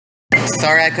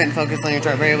Sorry I couldn't focus on your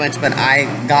chart very much, but I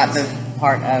got the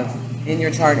part of, in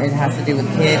your chart, it has to do with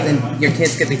kids, and your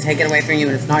kids could be taken away from you,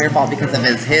 and it's not your fault because of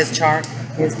his chart.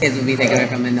 His kids would be taken away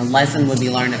from him, and the lesson would be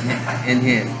learned in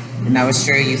his. And that was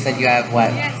true. You said you have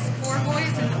what? Yes, 4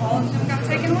 boys, and all of them got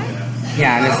taken away.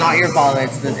 Yeah, and it's not your fault.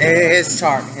 It's his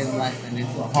chart, his lesson.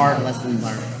 It's a hard lesson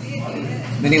learned.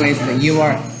 But anyways, but you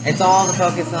are. It's all the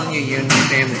focus on you and your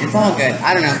family. It's all good.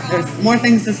 I don't know. There's more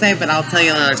things to say, but I'll tell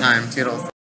you another time. Toodles.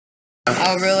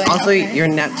 Oh, really? Also, okay. your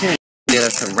Neptune did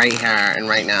us right here and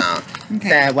right now.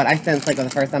 Okay. So what I sensed like the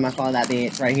first time I saw that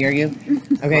bitch right here, you.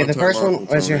 Okay, the first one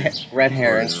was your red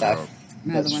hair and stuff.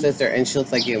 Sister, and she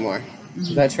looks like you more.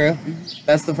 Is that true?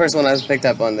 That's the first one I was picked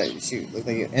up on, that she looked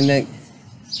like you. And then,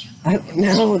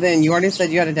 no, then you already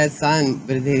said you had a dead son,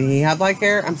 but did he have black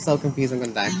hair? I'm so confused, I'm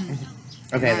gonna die.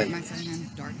 Okay, then. My son has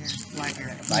dark hair, black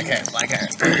hair. Black hair.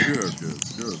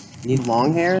 Good. You need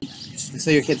long hair? So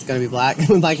your kid's gonna be black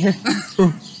with black hair?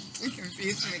 You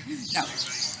confused me. No.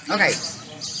 Okay.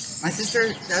 My sister,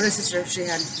 the other sister, she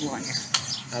had blonde hair.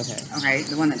 Okay. Okay,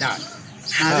 the one that died.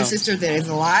 My other sister that is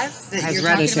alive, that has you're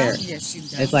reddish talking hair. about, yes, she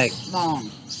does. It's like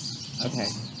long. Okay,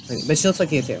 but she looks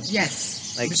like you too.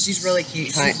 Yes, like but she's really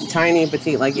cute. Tiny,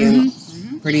 petite, like you.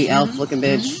 Pretty elf-looking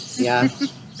bitch. Yeah.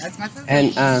 That's my sister.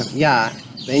 And yeah,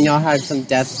 and y'all had some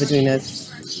death between us,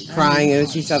 crying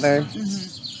at each other,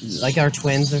 like our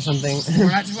twins or something. We're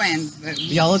not twins, but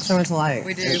y'all look so much alike.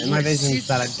 we do. In my visions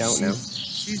that I don't know.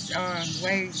 She's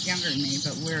way younger than me,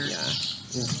 but we're,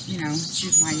 you know,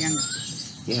 she's my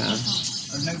youngest. Yeah.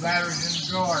 There's no batteries in the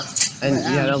drawer. And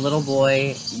you had a little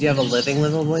boy. Do you have a living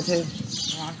little boy too?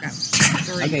 Well, I've got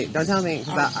 3. Okay, don't tell me,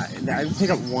 because I pick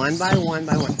up one by one.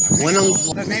 Okay. One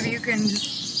on. But maybe you can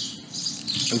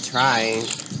just. I'm trying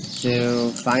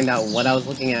to find out what I was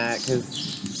looking at, because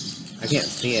I can't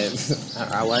see it.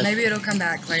 I was. Maybe it'll come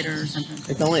back later or something.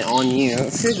 It's only on you.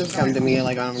 Just come to me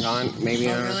like I'm gone. Maybe.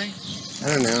 Oh, really? I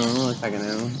don't know. I don't know if I can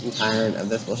know. I'm tired of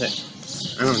this bullshit.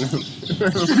 I don't know.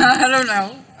 I don't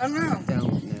know. I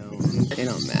don't know. It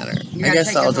don't matter. You I gotta guess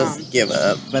take I'll it just home. give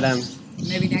up. But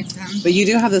Maybe next time. But you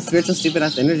do have this spiritual stupid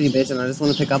ass energy, bitch, and I just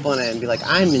want to pick up on it and be like,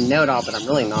 I'm a know-it-all, but I'm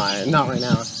really not. Not right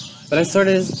now. But I sort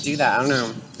of just do that. I don't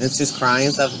know. It's just crying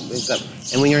and stuff.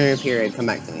 And when you're in your period, come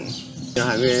back to me. You don't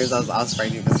have periods. I was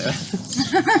afraid you could say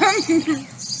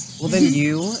that. Well, then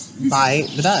you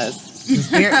bite the dust.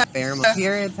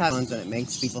 Periods have ones that it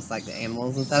makes people like the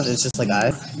animals and stuff. It's just like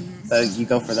us. So you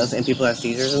go for those, and people have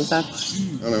seizures and stuff.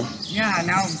 I don't know. Yeah,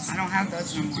 no, I don't have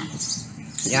those no more.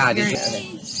 Yeah, I did.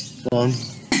 Okay. Well,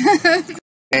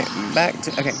 okay, back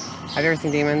to Have you ever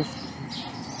seen demons?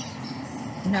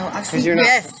 No, I've seen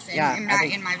yes.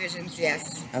 In my visions,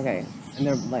 yes. Okay. And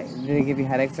they're like, do they give you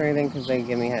headaches or anything? Because they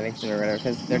give me headaches or whatever.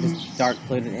 Because they're just dark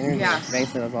polluted energy. Yeah.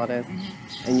 Basically, that's all it is.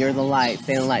 And you're the light.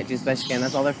 Stay in the light. Do the best you can.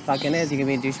 That's all there fucking is. You can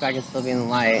be a douchebag and still be in the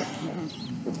light.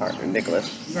 It's hard. Ridiculous.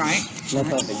 Right. That's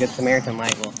what the Good Samaritan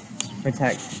light will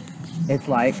protect its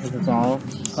light. Because it's all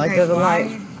light Okay, to the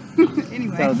light.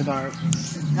 Anyway. So the dark.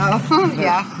 Oh,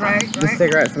 yeah. Right. The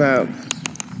cigarette smoke.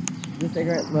 The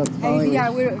cigarette smoke. Hey, yeah,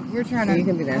 we're trying to. You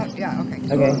can be there. Yeah. Okay.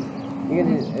 Okay. You can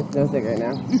do it's no cigarette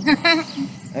now.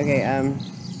 Okay, oh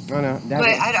no. But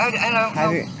I don't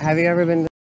know. Have you ever been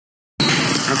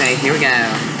Okay, here we go.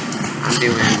 I'm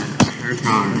doing her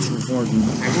charge. Okay,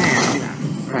 I see that.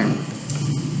 Alright.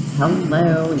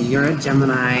 Hello, you're a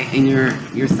Gemini, and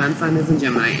your sun sign is in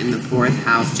Gemini in the 4th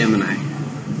house Gemini.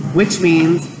 Which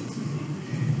means,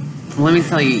 well, let me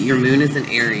tell you, your moon is in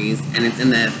Aries, and it's in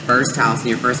the 1st house, and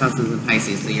your 1st house is in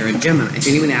Pisces, so you're a Gemini. If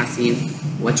anyone asks you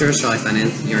what your astrology sign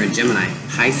is, you're a Gemini.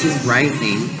 Pisces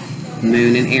rising,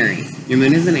 moon in Aries. Your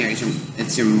moon is in Aries.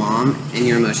 It's your mom and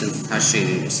your emotions. How she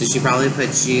do. So she probably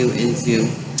puts you into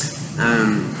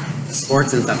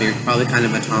sports and stuff. You're probably kind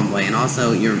of a tomboy. And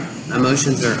also your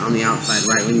emotions are on the outside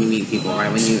right when you meet people, right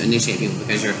when you initiate people,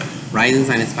 because your rising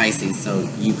sign is Pisces. So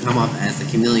you come off as a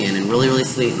chameleon and really, really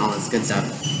sweet and all this good stuff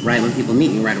right when people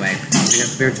meet you right away. Like a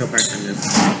spiritual person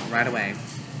just right away.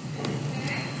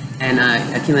 And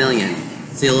a chameleon.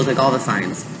 So you look like all the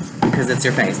signs because it's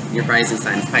your face. Your rising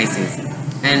sign is Pisces.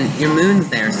 And your moon's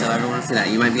there, so everyone will see that.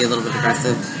 You might be a little bit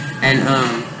aggressive. And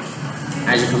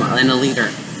as you come out, and a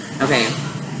leader. Okay,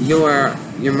 your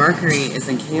Mercury is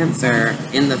in Cancer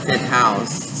in the 5th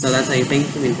house. So that's how you think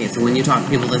and communicate. So when you talk,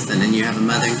 people listen, and you have a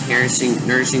mothering,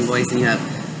 nourishing voice, and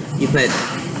you put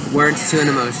words to an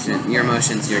emotion, your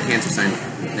emotions, your Cancer sign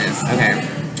is. Okay.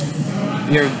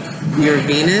 Your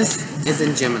Venus is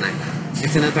in Gemini.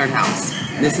 It's in the 3rd house.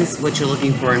 This is what you're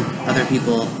looking for in other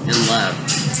people in love.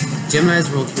 Gemini's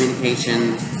rule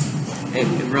communication. It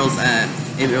rules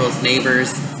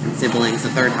neighbors and siblings. The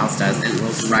 3rd house does, and it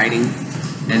rules writing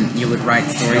and you would write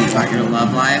stories about your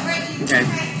love life. Okay.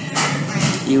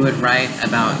 You would write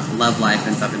about love life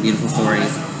and stuff and beautiful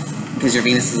stories because your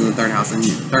Venus is in the third house, and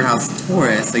third house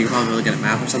Taurus, so you're probably really good at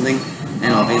math or something,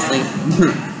 and obviously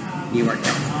you work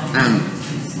out.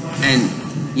 And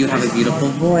you have a beautiful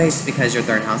voice because your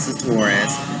third house is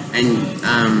Taurus, and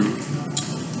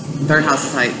third house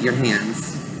is like your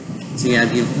hands, so you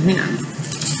have beautiful hands,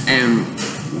 and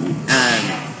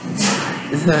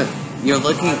you're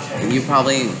looking, you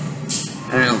probably,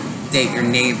 I don't know, date your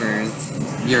neighbors,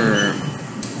 your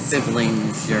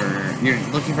siblings, you're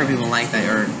looking for people like that,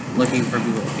 or looking for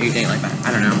people you date like that.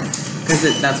 I don't know, because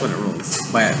that's what it rules.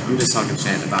 But I'm just talking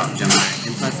shit about Gemini.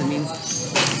 And plus, it means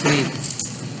to me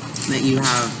that you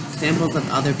have samples of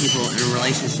other people in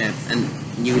relationships, and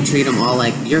you treat them all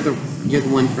like you're the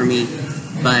one for me.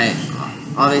 But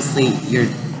obviously, you're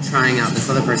trying out this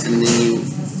other person, and then you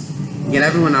get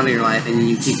everyone out of your life, and then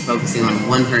you keep focusing on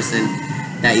one person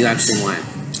that you actually want.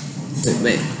 So,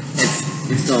 but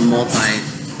you're still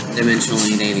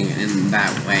multi-dimensionally dating in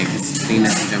that way, because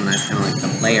Venus and Gemini is kind of like the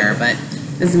player, but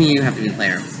doesn't mean you have to be a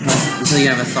player until you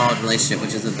have a solid relationship,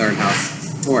 which is the third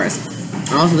house, Taurus.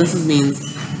 And also, this means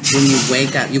when you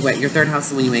wake up, your third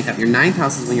house is when you wake up. Your ninth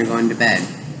house is when you're going to bed.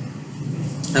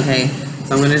 Okay,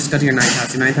 so I'm going to just go to your ninth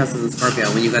house. Your ninth house is in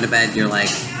Scorpio. When you go to bed, you're like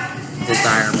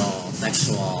desirable,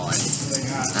 sexual,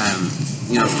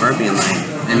 and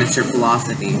Scorpion-like, and it's your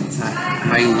philosophy. It's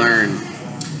how you learn.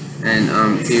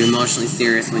 And so you're emotionally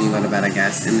serious when you go to bed, I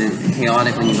guess, and then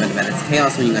chaotic when you go to bed. It's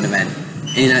chaos when you go to bed.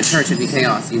 And at church, it'd be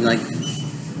chaos. You'd be like,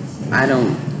 I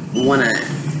don't want to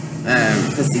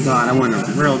pussy God. I want a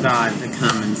real God to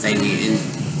come and save me and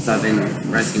stuff and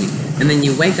rescue me. And then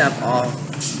you wake up all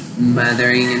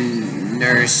mothering and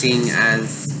nourishing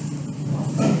as,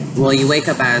 well, you wake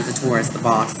up as a Taurus, the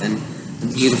boss, and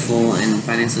beautiful and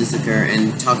financially secure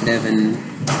and talkative and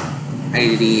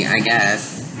identity, I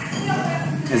guess.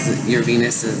 Because your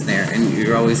Venus is there, and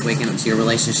you're always waking up to your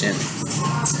relationship.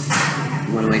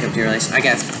 You want to wake up to your relationship, I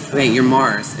guess. Okay, your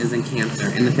Mars is in Cancer,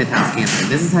 in the 5th house, Cancer.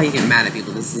 This is how you get mad at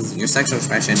people. This is your sexual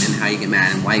expression and how you get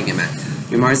mad and why you get mad.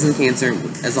 Your Mars in Cancer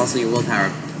is also your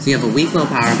willpower. So you have a weak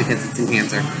willpower because it's in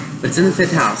Cancer, but it's in the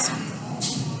 5th house.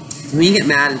 So when you get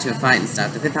mad into a fight and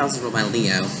stuff, the 5th house is ruled by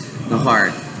Leo, the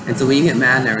heart. And so when you get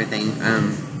mad and everything,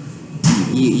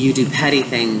 you do petty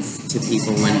things to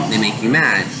people when they make you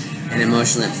mad and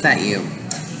emotionally upset you.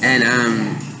 And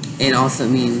it also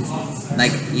means,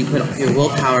 like, you put your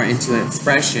willpower into an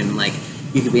expression, like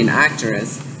you could be an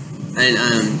actress and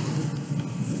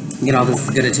get all this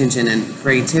good attention and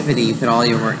creativity. You put all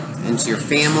your work into your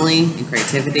family and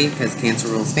creativity because Cancer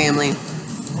rules family.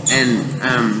 And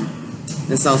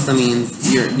this also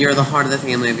means you're the heart of the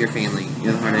family of your family.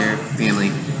 You're the heart of your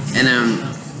family. And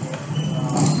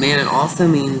man, it also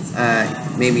means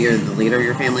maybe you're the leader of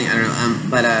your family. I don't know.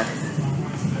 But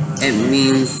it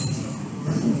means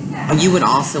you would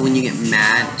also, when you get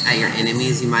mad at your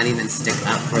enemies, you might even stick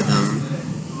up for them.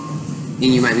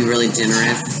 And you might be really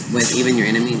generous with even your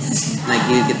enemies. Like,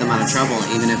 you get them out of trouble,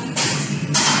 even if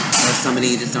or somebody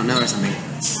you just don't know or something.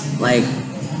 Like,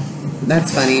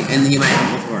 that's funny. And then you might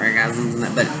have multiple orgasms and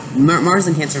that. But Mars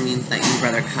in Cancer means that you'd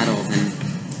rather cuddle than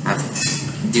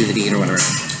do the deed or whatever.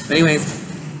 But anyways,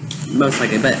 most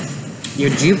likely. But your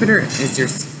Jupiter is your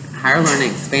higher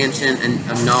learning, expansion, and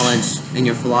of knowledge and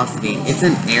your philosophy. It's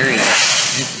in Aries.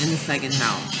 It's in the 2nd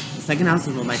house. The 2nd house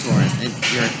is ruled by Taurus.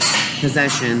 It's your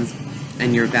possessions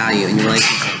and your value and your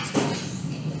relationships.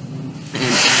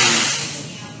 And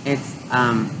it's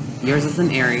yours is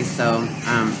in Aries. So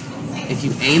if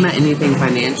you aim at anything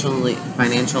financial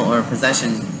or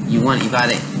possession you want, you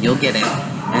got it. You'll get it.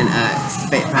 And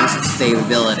financial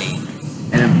stability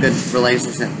and a good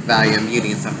relationship, value, and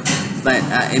beauty and stuff. But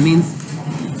it means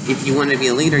if you want to be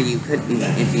a leader, you could be,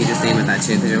 if you just aim at that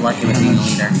too, because you're lucky with being a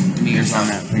leader. Be yourself.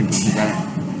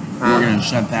 We're going to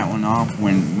shut that one off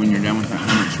when you're done with that.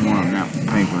 How much more on that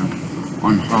paper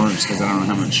on hers, because I don't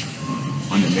know how much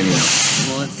on the video.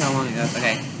 Well, let's see how long it goes.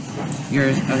 Okay.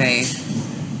 Okay.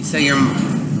 So you're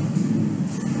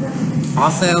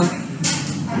also,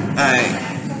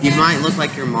 you might look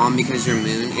like your mom because your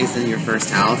moon is in your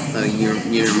 1st house, so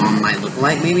your mom might look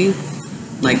like maybe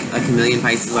like a chameleon,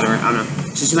 Pisces, whatever. I don't know.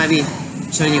 So she might be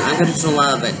showing you unconditional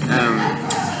love, but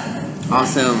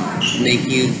also make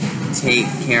you take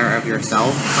care of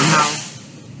yourself somehow,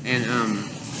 and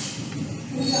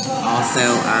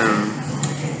also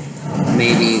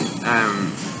maybe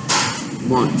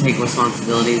won't take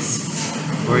responsibilities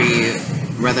for you.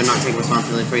 Rather not take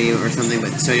responsibility for you or something,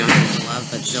 but show you unconditional love,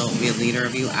 but still be a leader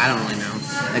of you. I don't really know.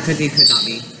 That could be, could not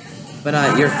be.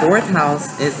 But your 4th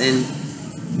house is in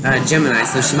Gemini,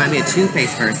 so she might be a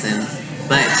two-faced person,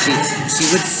 But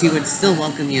she would still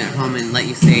welcome you at home and let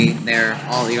you stay there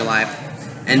all your life.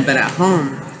 But at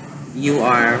home, you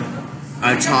are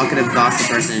a talkative gossip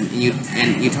person,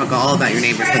 and you talk all about your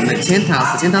neighbors. But in the 10th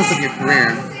house of your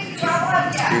career,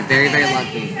 you're very, very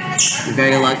lucky. You're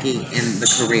very lucky in the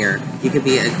career. You could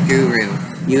be a guru.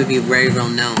 You would be very well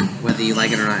known, whether you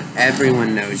like it or not.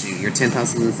 Everyone knows you. Your 10th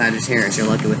house is in Sagittarius. You're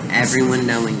lucky with everyone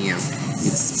knowing you. The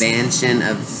expansion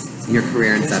of your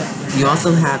career and stuff. You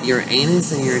also have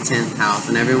Uranus in your 10th house,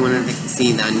 and everyone will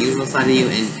see the unusual side of you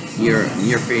and your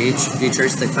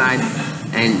futuristic side.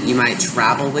 And you might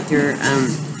travel with your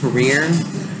career.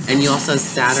 And you also have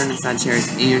Saturn and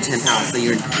Sagittarius in your 10th house. So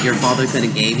your father could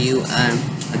have gave you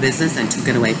a business and took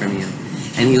it away from you.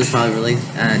 And he was probably really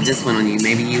disciplined on you.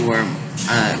 Maybe you were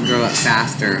grow up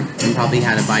faster and probably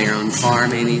had to buy your own car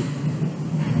maybe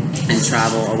and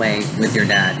travel away with your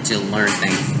dad to learn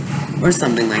things or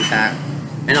something like that.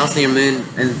 And also your moon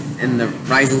is in the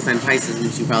rising sign Pisces,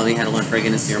 which you probably had to learn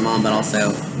forgiveness to your mom, but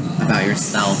also about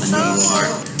yourself and who you are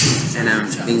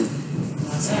and being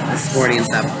sporty and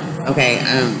stuff. Okay,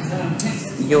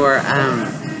 you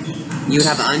would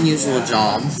have unusual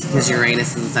jobs because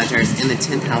Uranus is in Sagittarius in the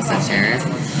 10th house Sagittarius,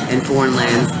 in foreign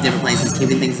lands, different places,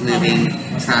 keeping things moving,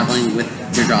 traveling with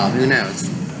your job. Who knows?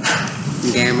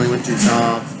 Gambling with your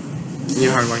job,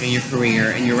 your hard work, and your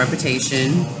career, and your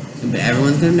reputation. But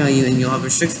everyone's gonna know you, and you'll have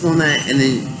restrictions on that, and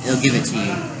then it'll give it to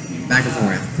you back and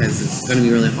forth because it's gonna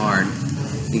be really hard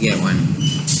to get one,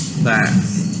 but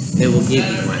it will give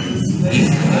you one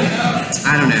easily.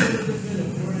 I don't know.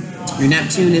 Your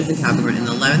Neptune is in Capricorn in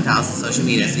the 11th house of social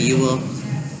media, so you will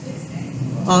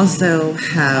also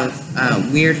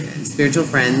have weird spiritual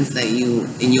friends that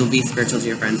you'll be spiritual to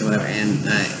your friends or whatever, and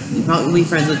you probably be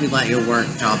friends with people at your work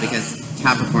job because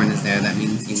Capricorn is there. That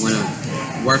means you want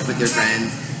to work with your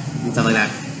friends and stuff like that,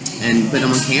 and put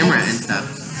them on camera and stuff,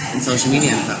 and social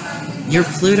media and stuff. Your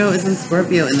Pluto is in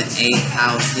Scorpio in the 8th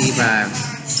house Libra,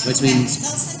 which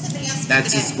means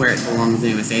that's just where it belongs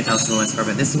in. It's 8th house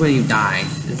Scorpio. This is where you die.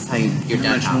 This is how your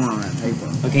death house. More on that paper.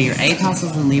 Okay, your 8th house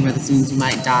is in Libra. This means you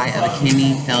might die of a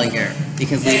kidney failure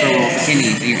because Libra rules the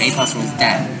kidneys and your 8th house rules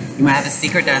death. You might have a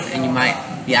secret death and you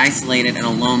might be isolated and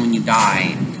alone when you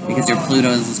die because your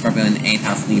Pluto is in Scorpio in the 8th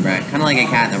house Libra. Kind of like a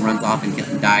cat that runs off and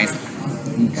dies.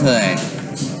 You could.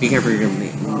 Be careful with your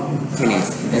kidneys.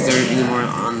 Is there any more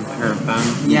on her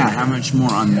phone? Yeah, how much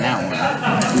more on that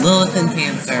one? Lilith in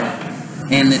Cancer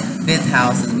in the 5th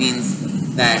house. It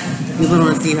means that people don't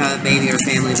want to see you have a baby or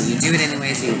family, but you do it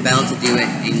anyway, so you fail to do it,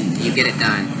 and you get it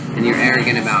done, and you're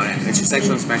arrogant about it. It's your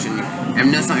sexual expression.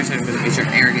 And no, it's not your sexual expression, it's your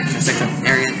arrogance, your sexual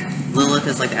arrogance. Lilith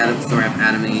is like the Adam story of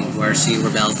Adam and Eve, where she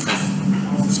rebels and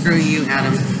says, screw you,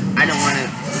 Adam. I don't want to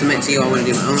submit to you. I want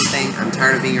to do my own thing. I'm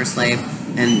tired of being your slave.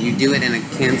 And you do it in a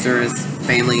cancerous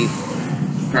family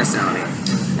personality.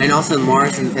 And also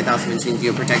Mars in the 5th house means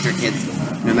you'll protect your kids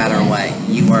no matter what.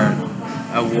 You are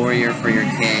a warrior for your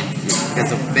kids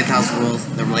because the 5th house rules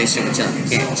the relationship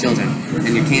with children,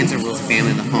 and your Cancer rules the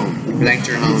family and the home. You protect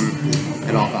your home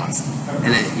at all costs,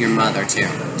 and then your mother too.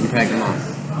 You protect your mom.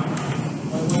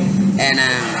 And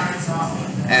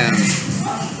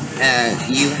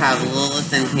you have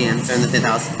Lilith and Cancer in the 5th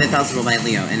house. 5th house is ruled by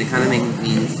Leo, and it kind of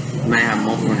means you might have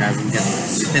multiple orgasms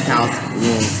because the 5th house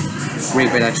rules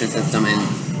reproduction system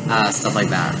and stuff like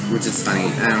that, which is funny.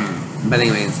 But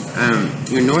anyways,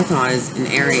 your North Node is in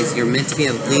Aries. You're meant to be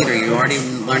a leader. You already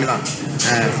learned about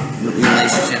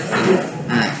relationships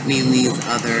and meeting these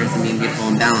others and being beautiful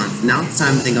and balanced. Now it's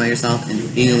time to think about yourself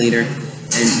and being a leader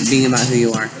and being about who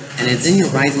you are. And it's in your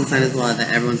rising sign as well that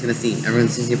everyone's going to see. Everyone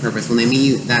sees your purpose. When they meet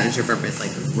you, that is your purpose.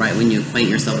 Like right when you acquaint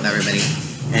yourself with everybody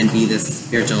and be this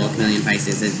spiritual chameleon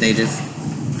Pisces, they just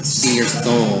see your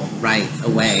soul right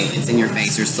away. It's in your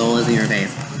face. Your soul is in your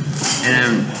face.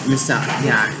 And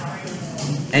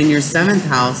And your 7th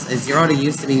house is, you're already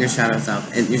used to being your shadow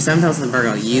self. And your 7th house in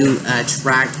Virgo, you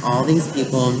attract all these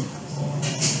people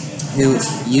who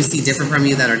you see different from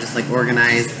you that are just like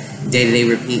organized, day-to-day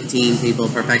routine people,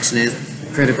 perfectionists,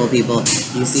 critical people.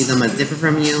 You see them as different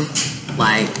from you,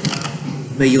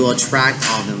 but you will attract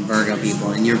all of them Virgo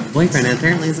people. And your boyfriend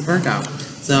apparently is a Virgo.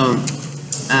 So,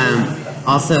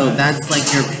 also, that's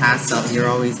like your past self. You've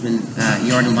always been,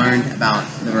 you already learned about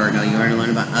the Virgo. You already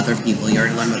learned about other people. You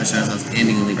already learned about the shadow selves and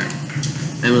being a Libra.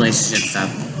 And relationship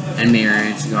stuff. And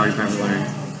marriage. You already probably learned.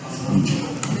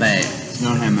 But You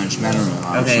don't have much better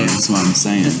about okay, that's what I'm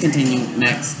saying. Just continue.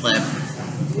 Next clip.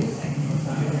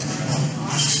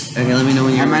 Okay, let me know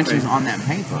when you're How much is on that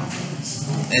paper?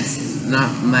 It's not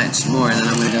much more than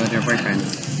I'm going to go with your boyfriend.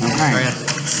 Okay.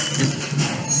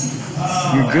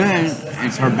 You're good.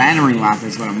 It's her battery life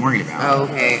is what I'm worried about. Oh,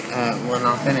 okay. Well,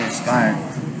 I'll finish. Go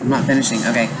ahead. I'm not finishing.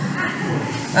 Okay.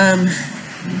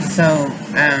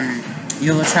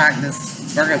 You'll attract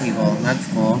this Virgo people. That's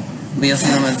cool. But you'll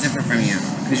see them as different from you.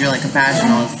 Because you're like compassion,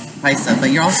 all this Pisces. But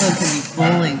you also can be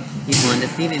fooling people and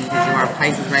deceiving because you are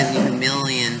Pisces rising, you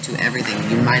chameleon to everything.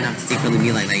 You might not secretly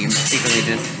be like that. You're secretly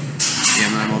just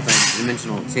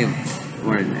multi-dimensional too.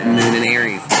 Or moon in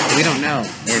Aries. We don't know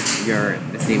if you're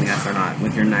deceiving us or not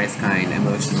with your nice, kind,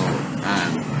 emotional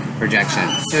projection.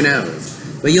 Who knows?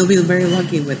 But you'll be very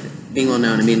lucky with being well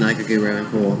known and being like a guru and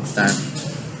cool stuff.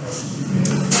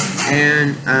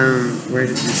 And we're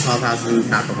just 12 houses in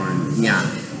Capricorn. Yeah.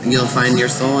 And you'll find your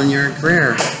soul in your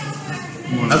career.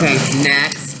 Okay,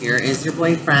 next, here is your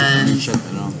boyfriend. Shut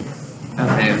that off.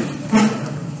 Okay.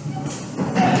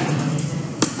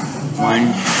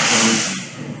 1, 2,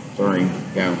 3,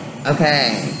 go.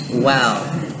 Okay, well,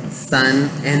 Sun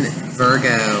and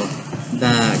Virgo,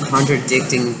 the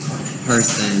contradicting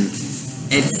person.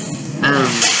 It's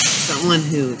someone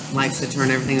who likes to turn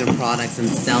everything into products and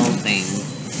sell things.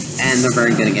 And they're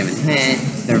very good at giving hit.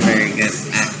 They're very good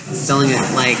at selling it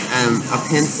like a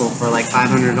pencil for like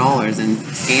 $500 and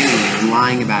scamming you and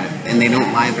lying about it. And they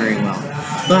don't lie very well.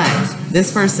 But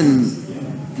this person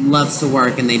loves to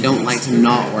work and they don't like to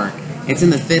not work. It's in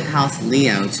the 5th house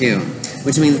Leo too,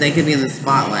 which means they could be in the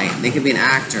spotlight. They could be an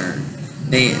actor.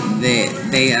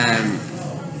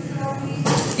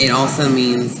 It also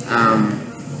means,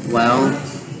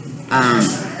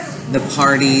 the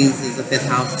parties is the 5th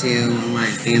house too, like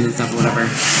stands and stuff, whatever.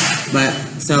 But,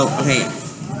 so, okay.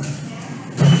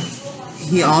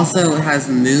 He also has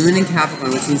Moon in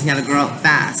Capricorn, which means he had to grow up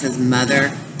fast. His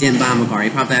mother didn't buy him a car. He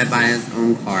probably had to buy his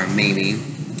own car, maybe.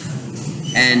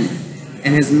 And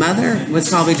his mother was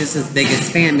probably just his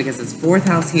biggest fan because his 4th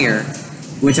house here,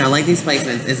 which I like these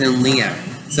placements, is in Leo.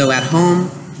 So at home,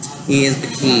 he is the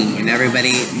king, and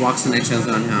everybody walks on eggshells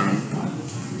on him.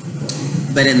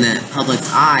 But in the public's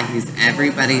eye, he's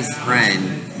everybody's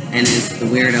friend, and is the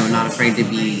weirdo, not afraid to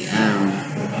be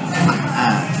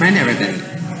friend to everybody,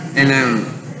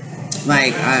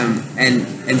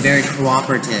 and very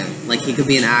cooperative. Like he could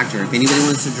be an actor. If anybody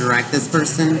wants to direct this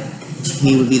person,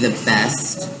 he would be the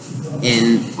best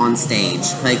on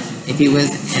stage. Like if he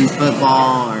was in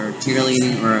football or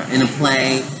cheerleading or in a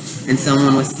play, and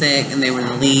someone was sick and they were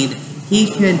the lead, he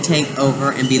could take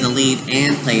over and be the lead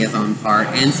and play his own part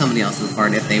and somebody else's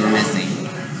part if they were missing.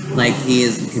 Like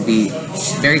could be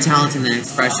very talented in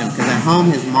expression. Because at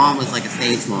home, his mom was like a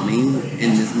stage mom,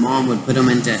 and his mom would put him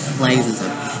into plays and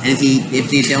stuff. And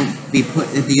if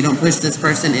you don't push this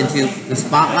person into the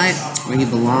spotlight where he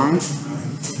belongs,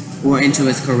 or into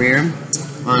his career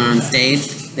on stage,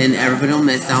 then everybody will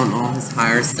miss out on all his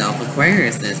higher self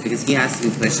Aquariusness because he has to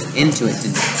be pushed into it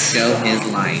to show his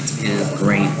light, his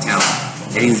great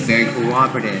talent. And he's very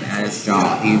cooperative at his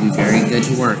job. He would be very good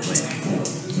to work with.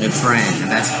 A friend, a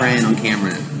best friend on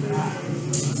camera,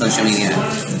 social media.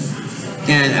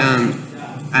 And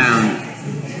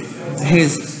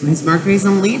his Mercury's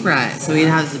in Libra, so he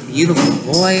has a beautiful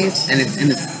voice, and it's in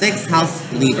the 6th house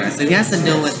Libra. So he has to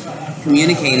deal with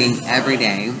communicating every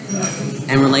day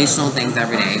and relational things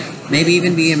every day. Maybe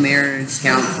even be a marriage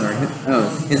counselor.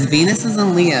 His Venus is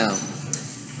in Leo.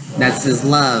 That's his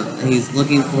love. He's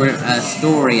looking for a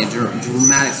story, a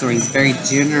dramatic story. He's very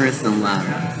generous in love.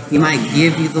 He might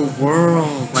give you the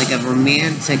world, like a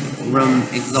romantic,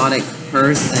 exotic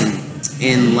person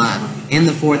in love, in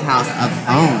the 4th house of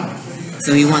home.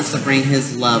 So he wants to bring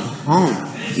his love home.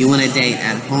 You want to date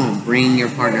at home. Bring your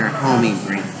partner home,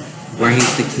 where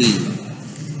he's the king.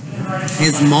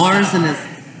 His Mars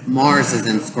is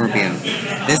in Scorpio.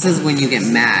 This is when you get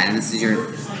mad, and this is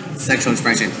your sexual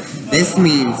expression. This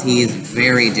means he is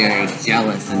very, very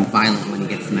jealous and violent when he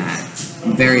gets mad.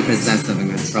 Very possessive and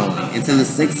controlling. It's in the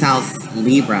 6th house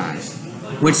Libra,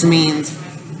 which means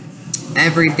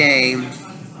every day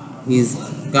he's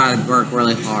got to work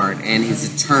really hard, and he's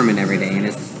determined every day in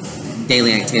his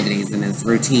daily activities and his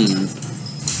routines.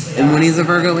 And when he's a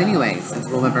Virgo anyways, it's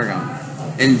ruled by Virgo.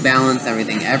 And balance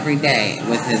everything every day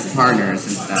with his partners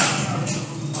and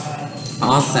stuff.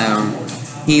 Also,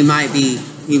 he'd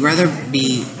rather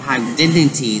have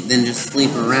dignity than just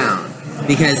sleep around,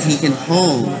 because he can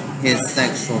hold his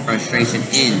sexual frustration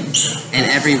in, and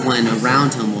everyone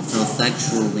around him will feel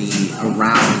sexually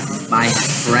aroused by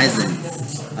his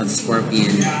presence of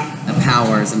Scorpion, of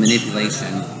powers and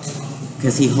manipulation,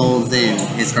 because he holds in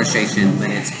his frustration, but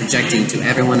it's projecting to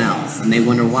everyone else, and they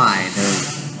wonder why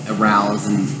they're aroused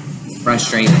and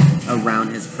frustrated around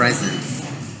his presence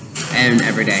and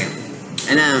every day.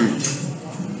 And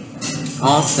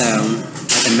also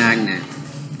like a magnet.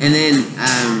 And then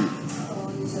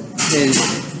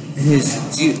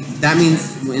that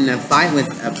means in a fight with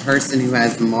a person who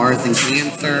has Mars and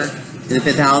Cancer in the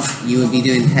 5th house, you would be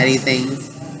doing petty things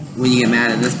when you get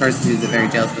mad at this person who's a very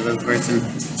jealous person,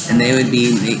 and they would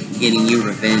be getting you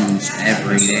revenge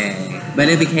every day. But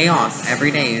it'd be chaos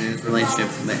every day in his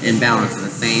relationships, but in balance at the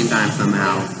same time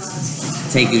somehow.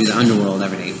 Take you to the underworld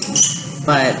every day.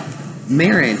 But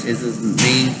marriage is his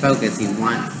main focus. He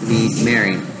wants to be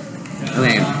married.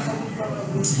 Okay.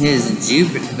 His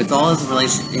Jupiter, puts all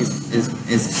his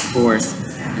his force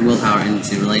and willpower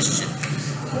into relationship.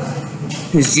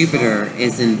 His Jupiter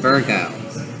is in Virgo,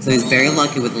 so he's very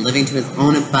lucky with living to his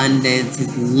own abundance.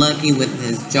 He's lucky with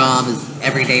his job, his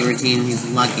everyday routine. He's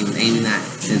lucky with aiming at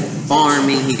his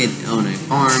farming. He could own a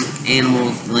farm,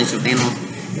 animals, relationship with animals.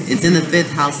 It's in the 5th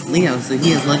house, Leo, so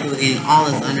he is lucky with getting all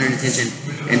his unearned attention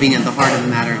and being at the heart of the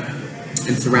matter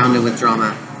and surrounded with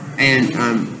drama. And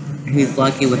he's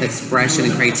lucky with expression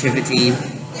and creativity.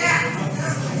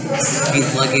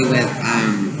 He's lucky with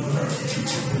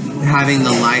having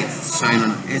the light shine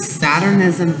on him. Saturn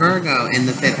is in Virgo in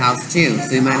the 5th house too,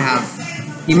 so he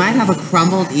might have a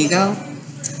crumbled ego,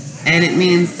 and it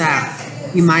means that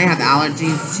he might have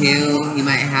allergies too. He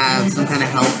might have some kind of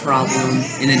health problem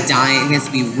in a diet. He has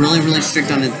to be really, really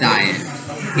strict on his diet.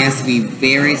 He has to be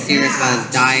very serious about his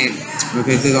diet, or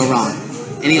it could go wrong.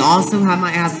 And he also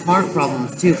might have heart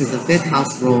problems too, because the 5th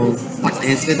house rules,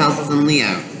 his 5th house is in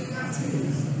Leo.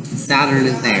 Saturn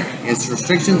is there. He has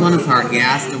restrictions on his heart. He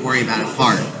has to worry about his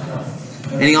heart.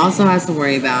 And he also has to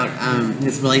worry about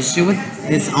his relationship with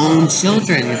his own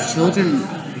children.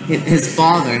 His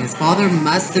father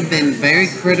must have been very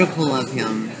critical of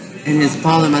him. And his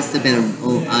father must have been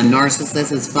a narcissist.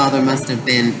 His father must have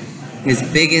been his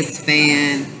biggest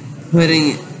fan,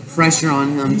 putting pressure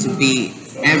on him to be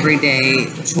everyday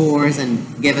chores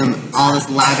and give him all this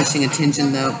lavishing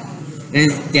attention, though. And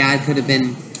his dad could have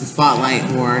been a spotlight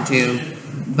whore too,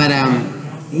 but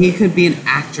he could be an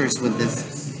actress with this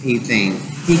thing.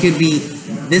 He could be.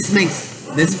 This makes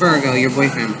this Virgo, your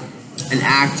boyfriend, an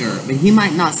actor, but he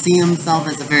might not see himself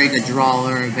as a very good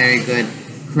drawer, a very good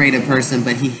creative person,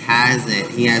 but he has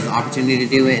it. He has the opportunity to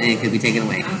do it, and it could be taken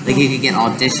away. Like, he could get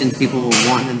auditions. People will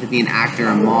want him to be an actor,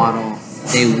 a model.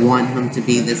 They want him to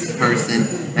be this person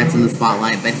that's in the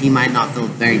spotlight, but he might not feel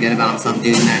very good about himself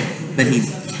doing that. But he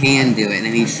can do it,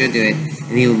 and he should do it,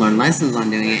 and he will learn lessons on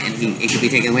doing it, and it could be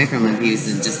taken away from him if he's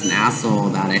just an asshole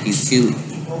about it. He's too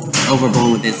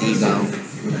overblown with his ego,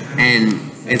 and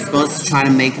it's supposed to try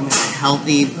to make him have a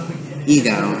healthy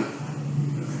ego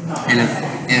and a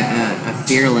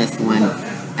fearless one,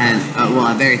 and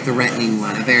a very threatening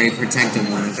one, a very protective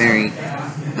one, a very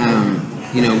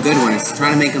good one. It's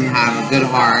trying to make him have a good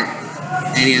heart,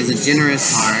 and he has a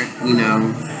generous heart,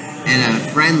 and a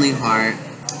friendly heart,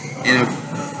 and a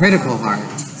critical heart.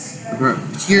 A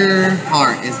pure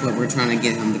heart is what we're trying to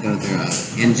get him to go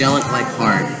through. Angelic-like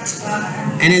heart.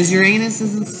 And his Uranus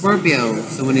is in Scorpio,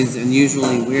 so when he's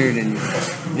unusually weird, and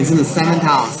it's in the 7th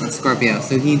house of Scorpio.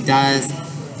 So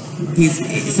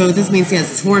so this means he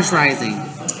has Taurus rising.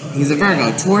 He's a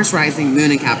Virgo. Taurus rising,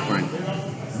 Moon, and Capricorn.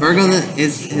 Virgo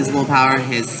is his willpower,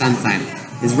 his sun sign.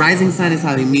 His rising sign is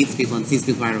how he meets people and sees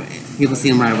people right away. People see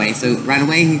him right away. So right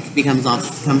away he comes off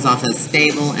as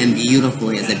stable and beautiful.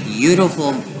 He has a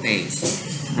beautiful face,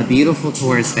 a beautiful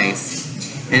Taurus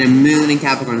face, and a Moon in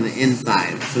Capricorn on the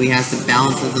inside. So he has to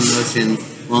balance his emotions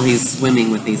while he's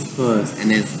swimming with these hooves and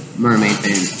his mermaid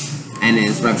fin and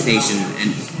his reputation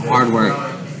and hard work,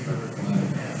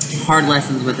 hard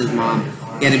lessons with his mom.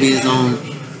 He had to be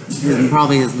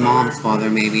probably his mom's father,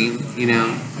 maybe,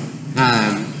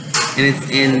 and it's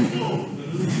in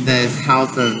the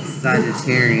house of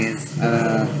Sagittarius,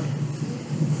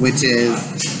 which is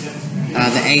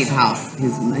the 8th house. He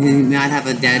might have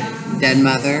a dead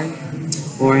mother,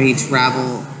 or he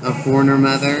travel a foreigner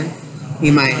mother.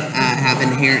 He might have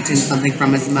inherited something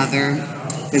from his mother,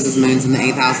 because his moon's in the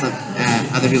 8th house of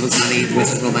other people's money, which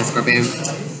is ruled by Scorpio.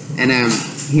 And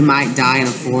he might die in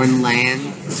a foreign land.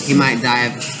 He might die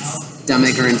of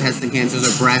stomach or intestine cancers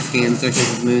or breast cancer because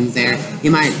his moon's there. He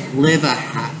might live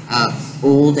a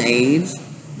old age,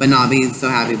 but not be so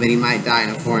happy, but he might die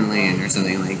in a foreign land or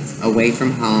something, like away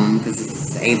from home, because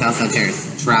it's the 8th house out there.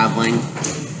 It's traveling,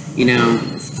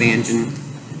 expansion.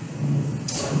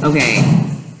 Okay,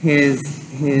 he's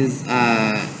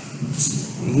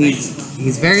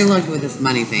very lucky with this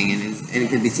money thing, and it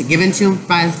could be given to him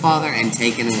by his father and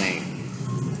taken away.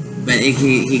 But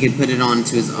he could put it on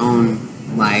to his own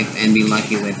life and be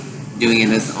lucky with doing it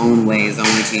his own way, his own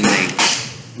routine way,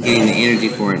 getting the energy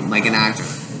for it, like an actor.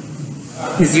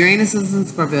 His Uranus is in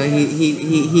Scorpio.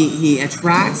 He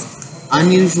attracts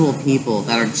unusual people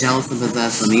that are jealous and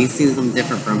possess him. He sees them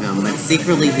different from him, but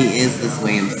secretly he is this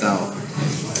way himself.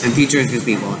 And futuristic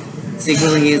people,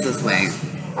 secretly he is this way.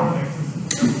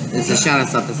 It's a shadow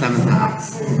stuff, the 7th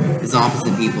house. It's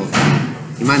opposite people.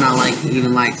 You might not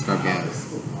even like Scorpios,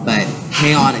 but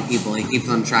chaotic people. He keeps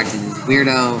on attracting these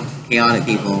weirdo, chaotic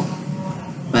people.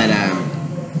 But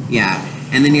yeah.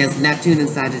 And then he has Neptune and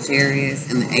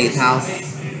Sagittarius in the 8th house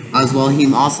as well.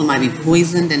 He also might be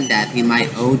poisoned in death. He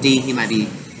might OD. He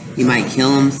might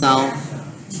kill himself.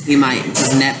 He might,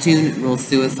 because Neptune rules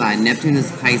suicide. Neptune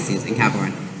is Pisces and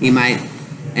Capricorn. He might,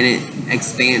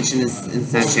 expansion is in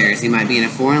Sagittarius. He might be in a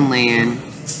foreign land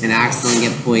and accidentally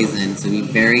get poisoned. So be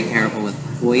very careful with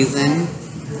poison.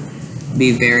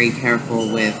 Be very careful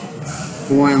with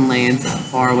foreign lands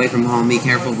far away from home. Be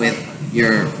careful with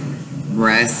your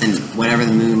breasts and whatever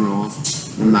the moon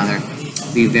rules, the mother.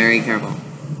 Be very careful.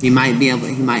 He might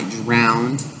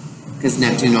drown, because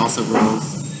Neptune also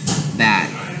rules that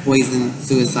poison,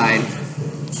 suicide,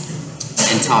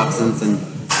 and toxins and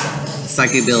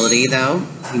psychic ability. Though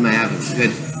he might have a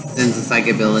good sense of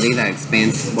psychic ability that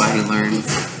expands what he learns.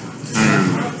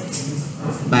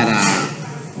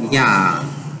 Yeah,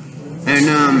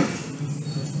 and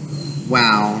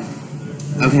wow.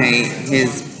 Okay,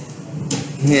 his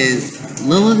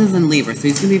Lilith is in Libra, so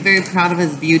he's going to be very proud of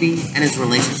his beauty and his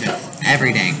relationships.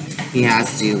 Every day, he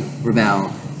has to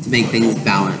rebel to make things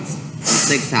balanced.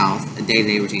 6th house, a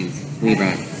day-to-day routines,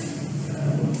 Libra.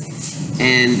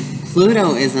 And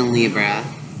Pluto is in Libra,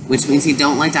 which means he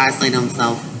don't like to isolate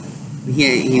himself.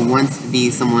 He wants to be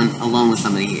someone alone with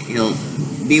somebody. He'll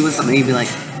be with somebody, he'll be like,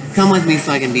 come with me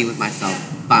so I can be with myself,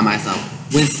 by myself,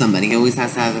 with somebody. He always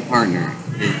has to have a partner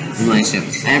in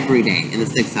relationships every day in the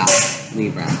 6th house,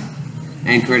 Libra.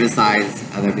 And criticize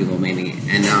other people maybe,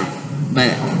 and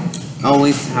but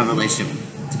always have a relationship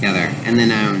together. And then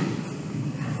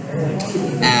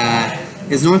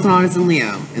his North Node is in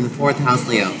Leo, in the 4th house,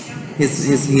 Leo.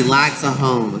 He lacks a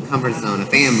home, a comfort zone, a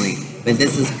family. But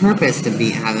this is purpose to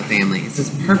have a family. It's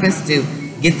his purpose to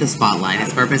get the spotlight.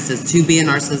 His purpose is to be a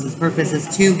narcissist. His purpose is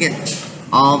to get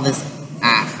all this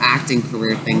acting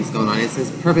career things going on. It's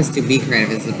his purpose to be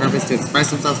creative. It's his purpose to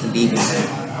express himself, to be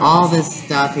all this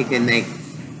stuff. He can make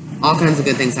all kinds of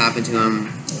good things happen to him.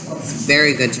 It's a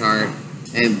very good chart,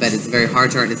 but it's a very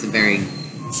hard chart. It's a very,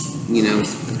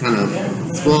 kind of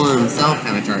schooling himself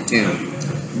kind of chart too.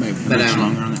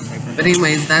 But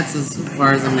anyways, that's as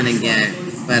far as I'm gonna get.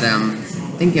 But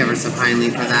thank you ever so kindly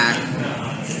for that.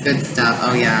 Good stuff.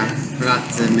 Oh yeah, forgot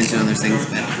to mention other things,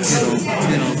 but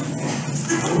toodles.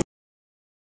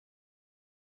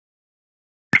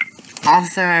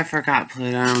 Also, I forgot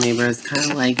Pluto and Libra is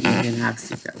kind of like you can have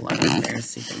secret love affairs,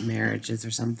 secret marriages or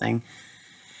something.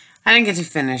 I didn't get to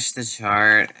finish the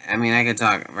chart. I mean, I could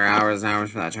talk for hours and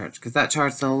hours for that chart, because that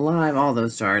chart's still alive, all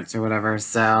those charts or whatever,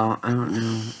 so I don't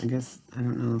know. I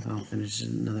don't know if I'll finish it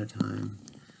another time.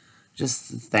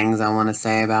 Just things I want to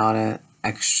say about it,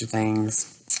 extra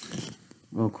things,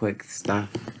 real quick stuff.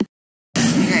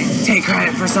 Okay, take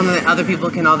credit for something that other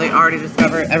people can already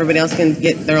discover. Everybody else can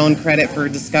get their own credit for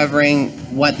discovering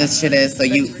what this shit is. So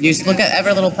you just look at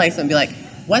every little place and be like,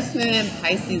 what's Moon and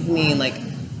Pisces mean? Like,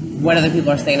 what other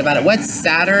people are saying about it. What's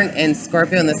Saturn and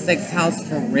Scorpio in the 6th house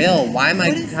for real? Why am I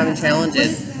having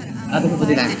challenges? Other people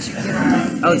do that.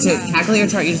 Oh, to calculate your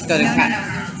chart, you just go to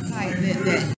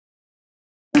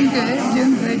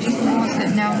Doing good. Just almost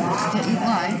sitting down to eat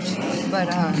lunch. But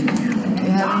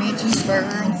we're having me a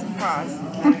cheeseburger and some fries.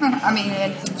 I mean,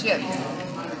 and some chips.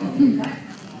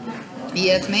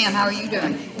 Yes, ma'am. How are you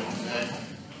doing?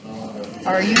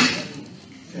 Are you?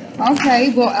 Okay.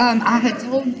 Well, I had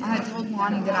told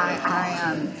Lonnie that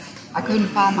I couldn't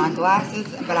find my glasses,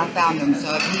 but I found them.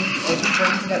 So if he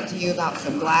brings it up to you about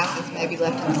some glasses, maybe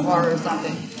left in the car or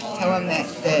something, tell him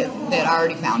that I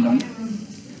already found them.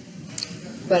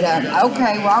 But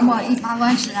okay, well I'm gonna eat my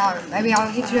lunch and maybe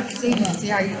I'll hit you up this evening and see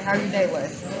how your day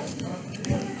was.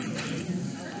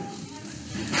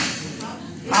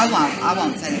 I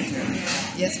won't say that to him.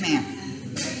 Yes, ma'am.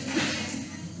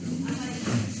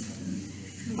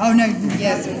 Oh no,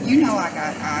 yes, you know I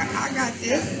got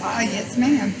this. Yes,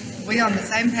 ma'am. We on the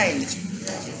same page.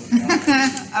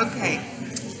 Okay.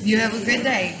 You have a good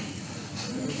day.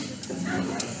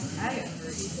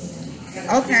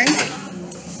 Okay.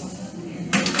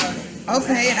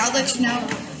 Okay, and I'll let you know.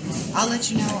 I'll let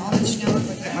you know if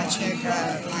I get my check.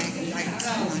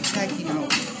 My check,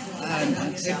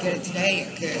 could get it today.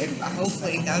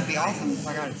 Hopefully, that would be awesome if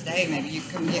I got it today. Maybe you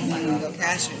come get one and go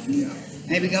cash it. And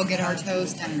maybe go get our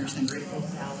toes done or something.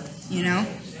 You know?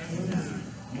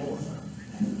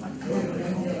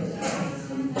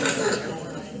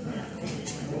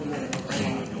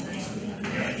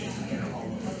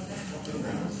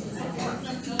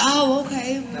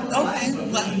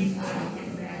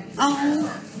 Oh,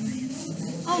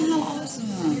 how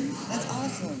awesome. That's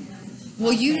awesome.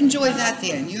 Well, you enjoy that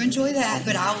then. You enjoy that,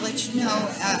 but I'll let you know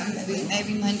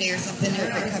maybe Monday or something if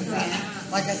it comes in.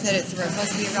 Like I said, it's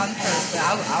supposed to be around the 1st, but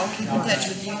I'll keep in touch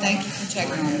with you. Thank you for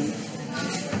checking on me.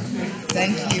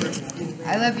 Thank you.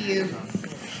 I love you.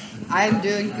 I am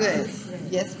doing good.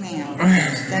 Yes, ma'am.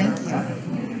 Thank you.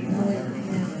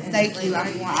 Thank you.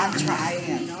 I'm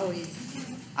trying.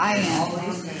 I am.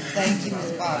 Thank you,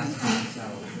 Miss Bobby.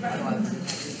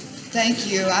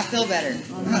 Thank you. I feel better.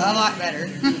 A lot better.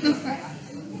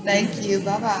 Thank you.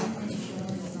 Bye-bye.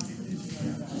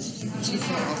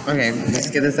 Okay, let's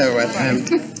get this over with.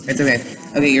 It's okay.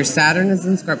 Okay, your Saturn is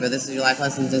in Scorpio. This is your life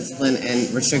lessons, discipline, and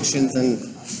restrictions and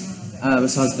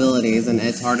responsibilities, and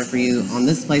it's harder for you on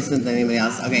this placement than anybody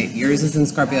else. Okay, yours is in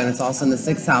Scorpio, and it's also in the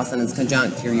 6th house, and it's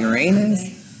conjunct your Uranus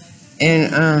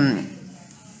and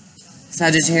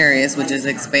Sagittarius, which is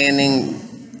expanding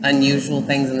unusual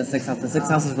things in the 6th house. The 6th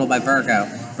house is ruled by Virgo.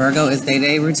 Virgo is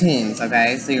day-to-day routines,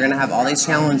 okay? So you're going to have all these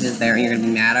challenges there, and you're going to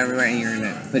be mad everywhere, and you're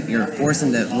going to put your force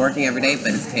into working every day,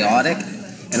 but it's chaotic.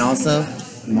 And also,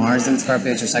 Mars in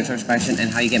Scorpio is your sexual expression and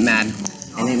how you get mad.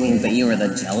 And it means that you are the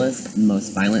jealous,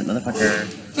 most violent motherfucker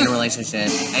in a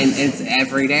relationship. And it's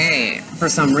every day for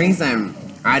some reason.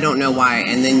 I don't know why.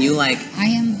 And then you I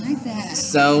am like that.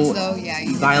 So yeah,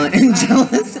 violent and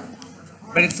jealous.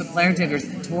 But it's the player taker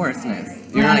Taurusness.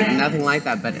 You're like nothing like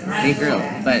that, but secretly.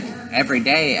 But every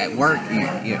day at work,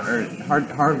 or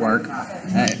hard work,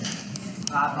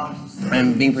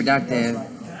 and being productive.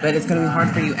 But it's going to be hard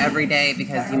for you every day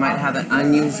because you might have an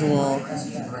unusual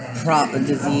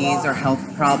disease or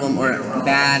health problem or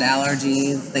bad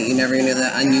allergies that you never knew.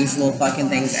 The unusual fucking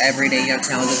things every day you have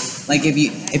challenges. Like if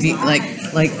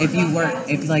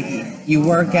you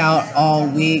work out all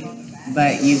week,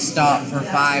 but you stop for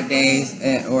 5 days,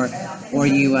 or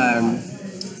you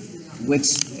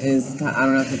which is, I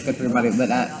don't know if it's good for your body, but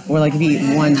or like if you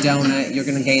eat one donut, you're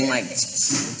gonna gain like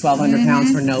 1,200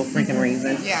 pounds for no freaking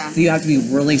reason. Yeah. So you have to be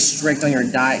really strict on your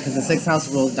diet because the 6th house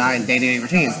rules diet and day-to-day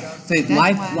routines. So That's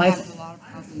life. Why I have a lot of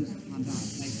problems with my diet,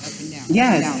 up and down.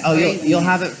 Yes. Up and down. Oh, you'll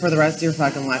have it for the rest of your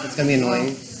fucking life. It's gonna be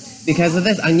annoying because of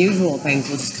this. Unusual things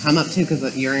will just come up too because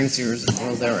the Uranus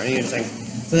rules there or unusual things.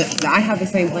 So I have the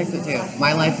same placement too.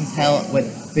 My life is hell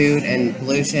with food and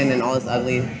pollution and all this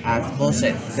ugly ass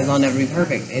bullshit because I'll never be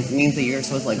perfect. It means that you're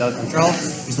supposed to let go of control. You're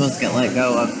supposed to let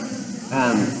go of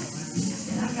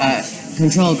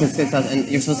control and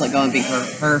you're supposed to let go and be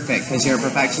perfect because you're a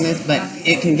perfectionist. But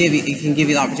it can give you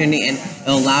the opportunity and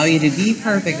it'll allow you to be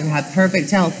perfect and have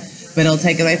perfect health. But it'll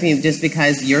take it away from you just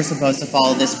because you're supposed to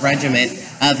follow this regimen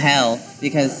of hell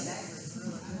because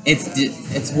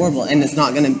it's horrible and it's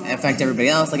not going to affect everybody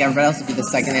else. Like everybody else will be the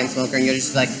secondhand smoker and you're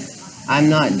just like, I'm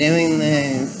not doing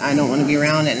this. I don't want to be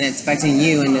around it and it's affecting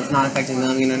you and it's not affecting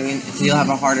them. You know what I mean? So you'll have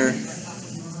a harder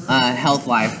health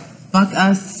life. Fuck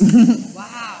us. Wow.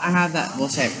 I have that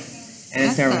bullshit and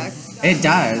it's terrible. Sucks. It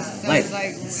does. So Like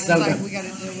it's so like good. we got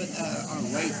to deal with our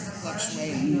weight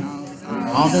fluctuating.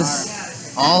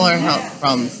 All our health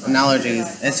problems and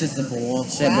allergies. It's just a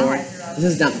bullshit board. It's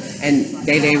just dumb. And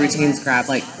day-to-day routines crap.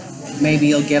 Like, maybe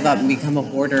you'll give up and become a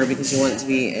hoarder because you want it to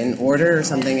be in order or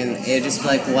something. And it just be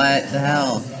like, what the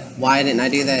hell? Why didn't I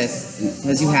do this?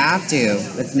 Because you have to.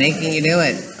 It's making you do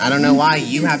it. I don't know why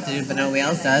you have to do it, but nobody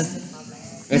else does.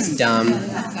 It's dumb.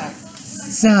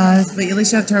 Sucks. But at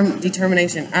least you have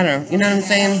determination. I don't know. You know what I'm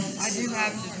saying? I do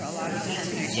have a lot of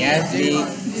determination. Yes, to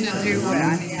do what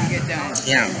I need to get done.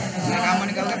 Yeah. Like, I'm going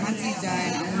to go get my teeth done.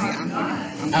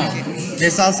 I'm going to get me.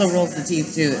 This also rules the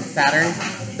teeth too. Saturn,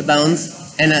 the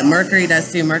bones. And Mercury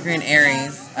does too. Mercury and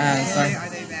Aries. Are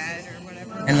they bad or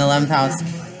whatever? And the 11th house,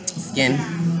 skin.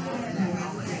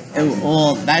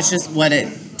 Well, that's just what it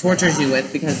tortures you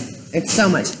with because it's so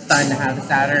much fun to have a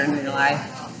Saturn in your life.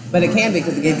 But it can be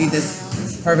because it gives you this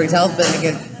perfect health, but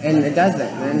it doesn't.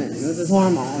 And this is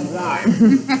horrible all the time.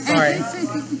 Sorry.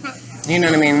 You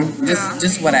know what I mean?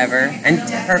 Just whatever. And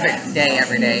perfect day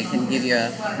every day can give you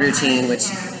a routine, which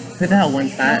who the hell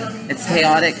wants that? It's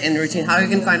chaotic and routine. How are you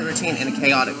going to find a routine in a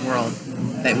chaotic world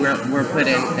that we're put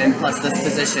in, and plus this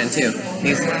position too?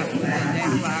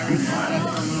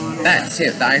 That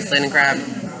too, the Iceland and crab.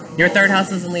 Your 3rd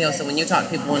house is in Leo, so when you talk,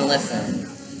 people want to listen.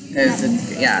 Because it's,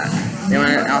 they want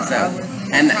to also.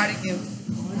 And try to give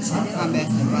my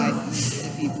best advice to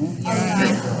people.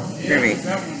 You know what I mean?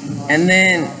 And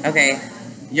then, okay,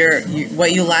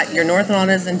 what you like, your North Node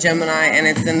is in Gemini, and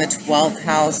it's in the 12th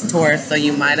house Taurus, so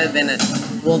you might have been the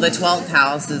 12th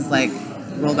house is like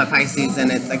ruled by Pisces,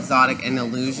 and it's exotic and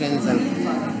illusions. And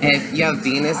if you have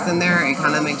Venus in there, it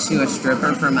kind of makes you a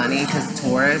stripper for money, because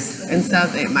Taurus and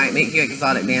stuff, it might make you an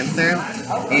exotic dancer.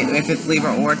 If it's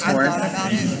Libra or Taurus. I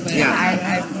thought about it, but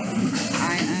yeah.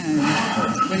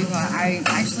 what do you call it? I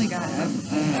actually got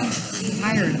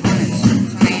hired on a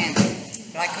client,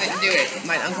 but I couldn't do it.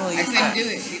 My uncle I couldn't do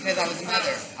it because I was a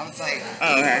mother. I was like,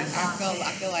 oh, okay.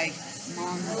 I feel like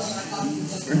mom.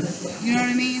 You know what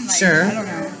I mean? Like, sure. I don't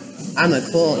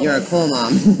know. You're a cool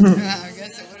mom. I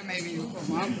guess it would have made me a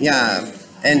cool mom. Yeah,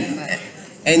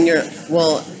 and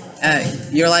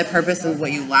your life purpose and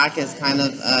what you lack is kind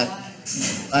of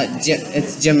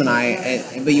it's Gemini,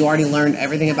 but you already learned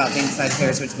everything about being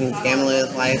Sagittarius, which means gambling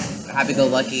with life,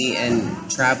 happy-go-lucky,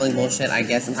 and traveling bullshit, I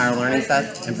guess, and higher learning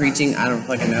stuff, and preaching, I don't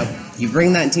fucking know. You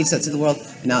bring that and teach that to the world,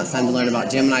 and now it's time to learn about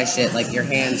Gemini shit, like your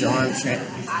hands, your arms,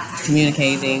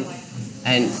 communicating,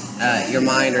 and your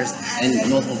mind, and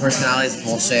multiple personalities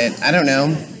bullshit, I don't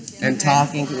know, and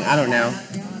talking, I don't know.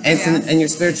 And it's in your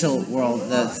spiritual world,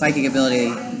 the psychic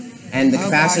ability, and the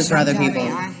compassion for other people.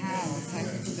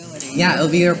 Yeah, it'll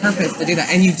be your purpose to do that,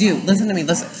 and you do. Listen to me.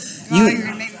 Listen,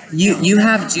 you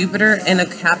have Jupiter in a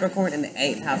Capricorn in the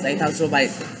 8th house. 8th house ruled by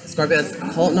Scorpio's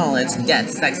occult knowledge, death,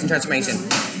 sex, and transformation.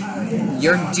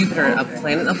 Your Jupiter, a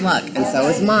planet of luck, and so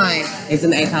is mine, is in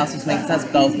the 8th house, which makes us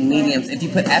both mediums. If you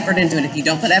put effort into it, if you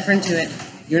don't put effort into it,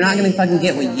 you're not gonna fucking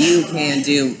get what you can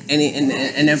do, and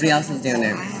everybody else is doing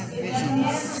it.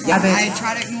 Yeah, I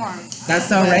try to ignore them. That's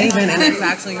so Raven, and it's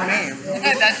actually your name.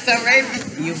 That's so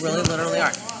Raven. You really, literally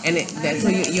are. And that's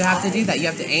what you have to do that. You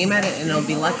have to aim at it, and it'll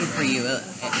be lucky for you.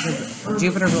 Because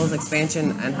Jupiter rules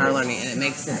expansion and higher learning, and it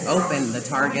makes it open the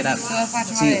target up. So if I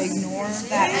try to ignore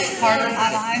that part of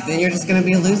my life, then you're just going to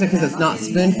be a loser, because it's not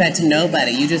spoon-fed to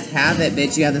nobody. You just have it,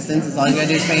 bitch. You have the senses. All you got to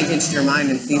do is pay attention to your mind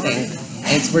and see things.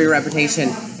 And it's for your reputation,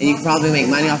 and you can probably make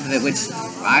money off of it, which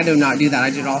I do not do that. I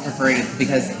do it all for free,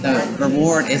 because the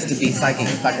reward is to be psychic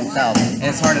your fucking self. And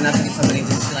it's hard enough to get somebody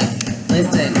just to be like,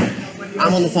 listen,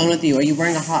 I'm on the phone with you. Are you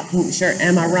wearing a hot pink shirt?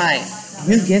 Am I right?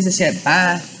 Who gives a shit?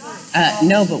 Bye.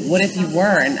 No, but what if you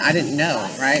were and I didn't know,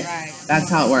 right? That's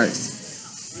how it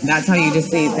works. That's how you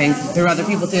just see things through other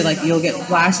people too. Like, you'll get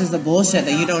flashes of bullshit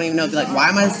that you don't even know. Be like, why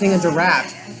am I seeing a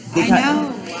giraffe? Because, I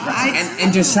know.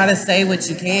 And just try to say what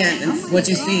you can and what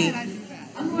you see.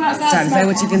 Try to say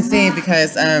what you can see,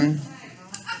 because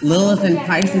Lilith in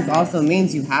Pisces also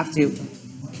means you have to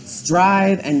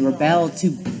strive and rebel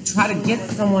to try to get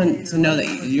someone to know that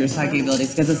your psychic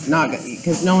abilities, because it's not,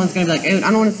 because no one's gonna be like, hey, I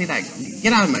don't want to see that.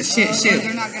 Get out of my shit.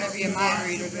 They're not gonna be a mind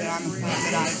reader that I'm afraid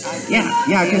that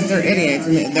yeah, because they're idiots,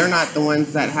 and they're not the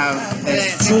ones that have the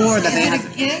sure that they have.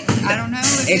 I don't know.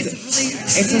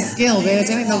 It's a skill, bitch.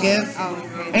 Ain't no give. Oh,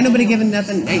 okay. Ain't nobody giving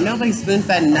nothing. Ain't nobody spoon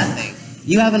fed nothing.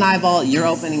 You have an eyeball, you're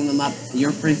opening them up,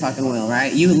 your free fucking will,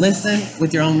 right? You listen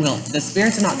with your own will. The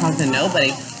spirits are not talking to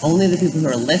nobody, only the people who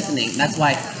are listening. That's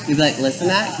why you'd be like, listen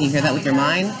to that? Can you hear that with your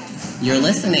mind? You're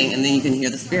listening, and then you can hear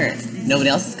the spirits.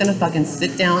 Nobody else is gonna fucking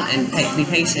sit down and be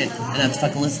patient and have to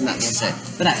fucking listen to that bullshit.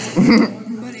 But that's...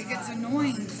 But it gets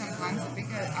annoying sometimes,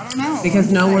 because, I don't know.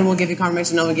 Because no one will give you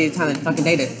confirmation, no one will give you time to fucking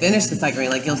day to finish the cycle.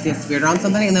 Like, you'll see a spirit on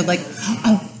somebody, and they'll be like,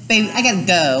 oh, baby, I gotta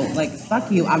go. Like,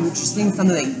 fuck you. I'm just seeing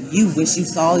something that you wish you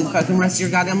saw the fucking rest of your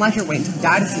goddamn life. You're waiting to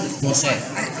die to see this bullshit. I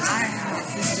have a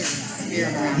sister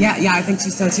spirit around. Yeah, I think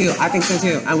she's so too. I think so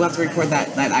too. I will have to record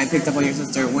that I picked up on your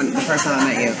sister when the first time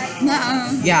I met you.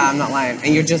 No. Yeah, I'm not lying.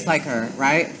 And you're just like her,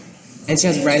 right? And she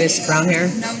has reddish brown hair?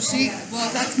 No,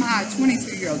 well, that's my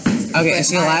 22-year-old sister. Okay, is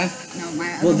she alive? No,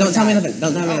 my... Well, don't tell me nothing.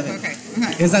 Don't tell me nothing. Okay.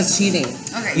 Because that's cheating.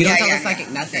 Okay, You don't tell the psychic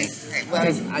nothing. Okay, well...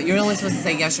 Because you're only supposed to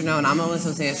say yes or no, and I'm only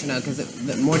supposed to say yes or no, because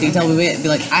the more detail we went, be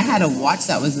like, I had a watch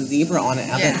that was a zebra on it.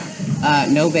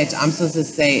 No, bitch, I'm supposed to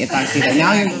say if I see that.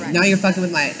 Now you're fucking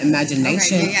with my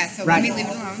imagination. Okay, so right? let me leave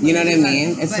it alone. You know what I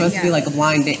mean? It's supposed to be like a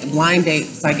blind date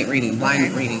psychic reading,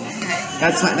 blind reading. Okay.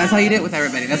 That's how you do it with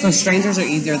everybody. That's why strangers are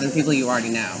easier than people you already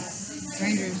know.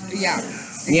 Strangers, yeah.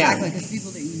 Exactly, because people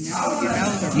that you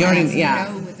know their you already, friends, you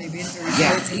know what they've been through,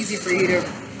 so it's easy for you to...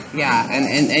 Yeah,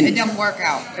 and it don't work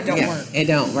out. It don't work. It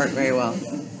don't work very well.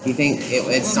 You think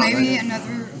it's well, not maybe working?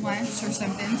 another lunch or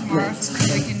something tomorrow, so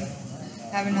we can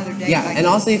have another day. Yeah, like and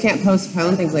this. also you can't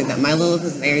postpone things like that. My Lilith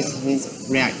is an Aries, which means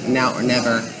react now or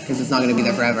never, because it's not going to be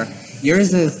there forever.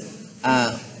 Yours is,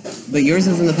 but yours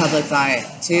is in the public's eye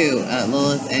too.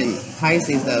 Lilith and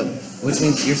Pisces, though, which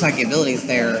means your psychic ability is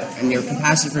there, and your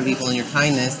compassion for people and your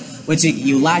kindness, which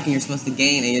you lack and you're supposed to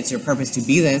gain, and it's your purpose to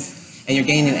be this. And you're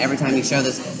gaining every time you show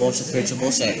this bullshit, spiritual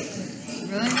bullshit.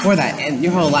 Really? For that, and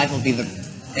your whole life will be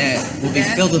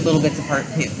filled with little bits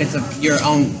of your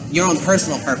own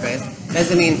personal purpose.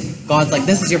 Doesn't mean God's like,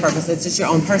 this is your purpose. It's just your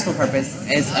own personal purpose.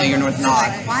 Is your North Node.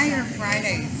 Like, why are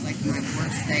Fridays like my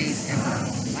worst days ever?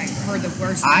 Like, for the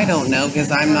worst. I don't know,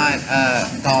 because I'm not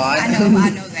God. I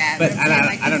know that. But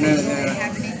I don't know. Do you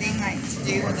have anything like to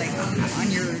do like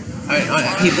on your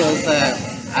on people's?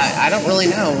 I don't really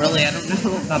know. Really, I don't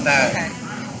know about that. Okay.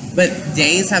 But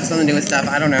days have something to do with stuff.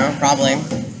 I don't know. Probably.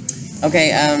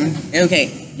 Okay.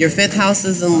 Okay. Your 5th house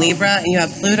is in Libra, and you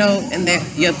have Pluto in there.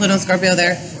 You have Pluto and Scorpio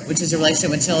there, which is your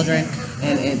relationship with children,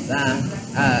 and it's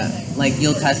like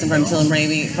you'll touch them from children,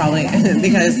 maybe probably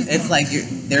because it's like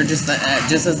they're just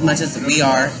as much as we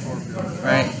are,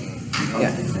 right?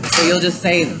 Yeah. So you'll just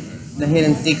say the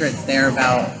hidden secrets there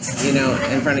about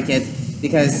in front of kids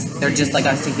because they're just like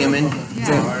us, a human.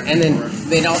 Yeah. And then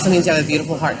it also means you have a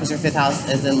beautiful heart because your 5th house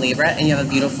is in Libra, and you have a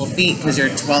beautiful feet because your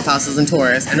 12th house is in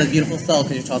Taurus, and a beautiful soul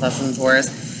because your 12th house is in Taurus,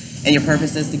 and your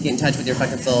purpose is to get in touch with your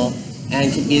fucking soul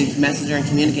and to be a messenger and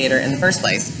communicator in the first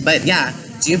place. But yeah,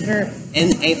 Jupiter in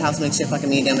 8th house makes you a fucking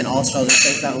medium, and all astrologers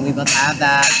say so, and we both have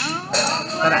that.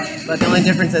 But the only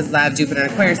difference is that I have Jupiter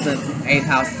and Aquarius in the 8th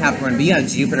house Capricorn, but you have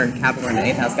Jupiter and Capricorn in the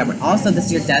 8th house Capricorn. Also, this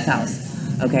is your death house.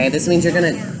 Okay, this means you're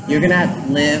gonna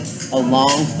live a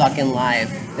long fucking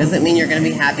life. Doesn't mean you're gonna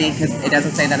be happy, because it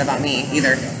doesn't say that about me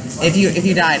either. If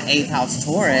you die at 8th house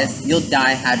Taurus, you'll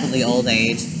die happily old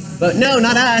age. But no,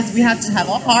 not us. We have to have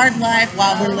a hard life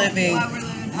while we're living.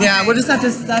 Yeah, we'll just have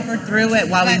to suffer through it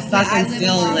while we fucking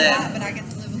still live.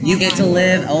 You get to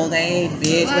live old age,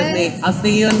 bitch, with me. I'll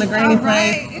see you in the granny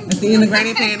place. I'll see you in the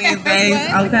granny panties days,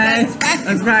 okay?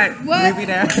 That's right. What? We'll be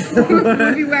there.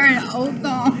 We'll be wearing an old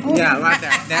thong. Yeah, right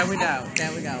there. There we go.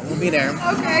 There we go. We'll be there.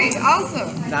 Okay,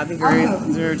 awesome. That'd be great.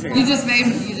 You just made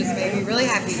me really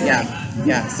happy today.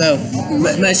 Yeah. So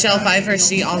Michelle Pfeiffer,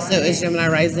 she also is Gemini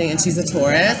rising, and she's a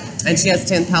Taurus, and she has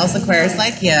 10th house Aquarius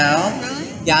like you. Really?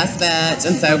 Yes, bitch.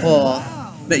 And so cool.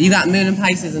 But you got moon in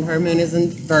Pisces, and her moon is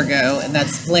in Virgo, and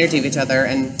that's polarity of each other,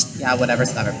 and yeah, whatever,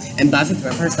 stuff. And Buffy,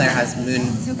 her Slayer, has moon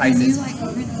So Pisces. can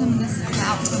you print some of this stuff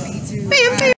out for me to?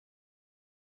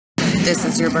 This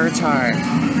is your birth chart.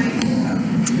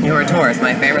 You're a Taurus,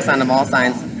 my favorite sign of all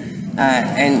signs.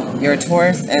 And you're a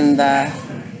Taurus in the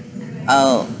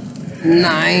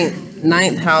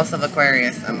ninth house of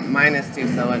Aquarius,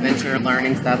 -2, so adventure,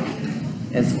 learning stuff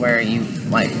is where you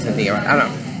like to be. I don't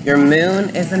know. Your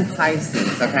moon is in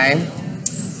Pisces, okay?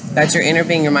 That's your inner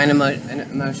being, your mind,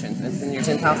 emotions. It's in your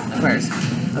 10th house of Aquarius.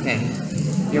 Okay.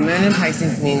 Your moon in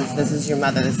Pisces means this is your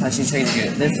mother, this is how she treated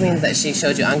you. This means that she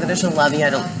showed you unconditional love,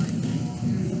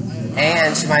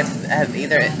 and she might have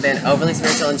either been overly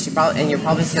spiritual, and you're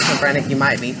probably schizophrenic, you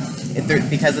might be,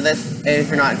 because of this. If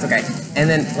you're not, it's okay. And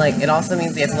then, like, it also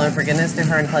means you have to learn forgiveness through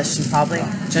her, and plus she probably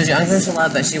showed you unconditional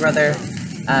love, but she'd rather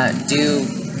do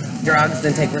drugs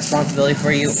than take responsibility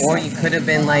for you. Or you could have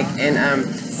been like in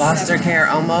foster care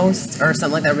almost, or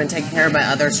something like that, or been taken care of by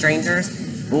other strangers.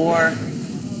 Or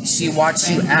she watched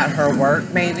you at her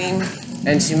work maybe,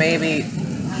 and she maybe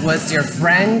was your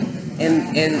friend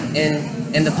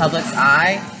in the public's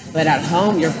eye, but at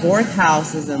home your 4th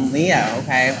house is in Leo.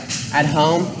 Okay, at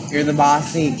home you're the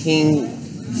bossy king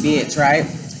bitch, right?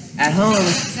 At home.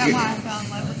 Is that why I fell in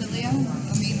love with the Leo? I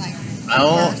mean, like.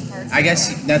 Oh, I guess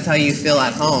that's how you feel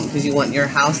at home, because you want your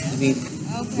house to be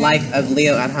like a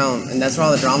Leo at home, and that's where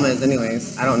all the drama is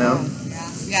anyways. I don't know.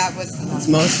 Yeah, it's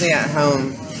mostly at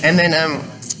home. And then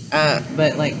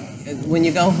but like when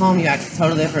you go home, you act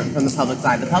totally different from the public's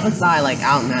eye. The public's eye, like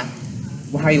out in that,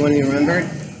 how you want to be remembered,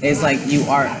 is like you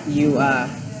are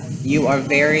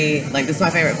very, like, this is my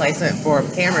favorite placement for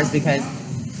cameras, because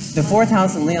the 4th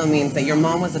house in Leo means that your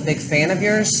mom was a big fan of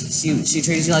yours. She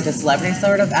treated you like a celebrity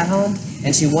sort of at home,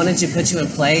 and she wanted to put you in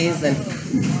plays and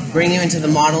bring you into the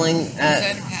modeling.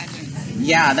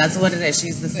 Yeah, that's what it is.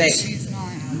 She's the state. She's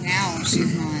not now. She don't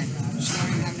even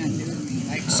have nothing to do with me.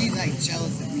 Like, she's like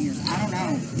jealous of me, or I don't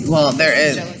know. Well, there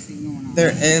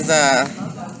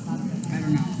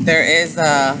is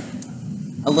a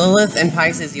Lilith and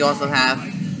Pisces. You also have,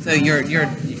 so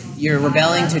you're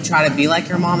rebelling to try to be like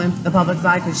your mom in the public's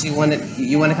eye, because you want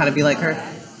to kind of be like her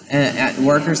at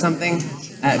work or something,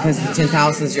 because the 10th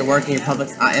house is your work and your public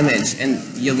image, and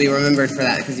you'll be remembered for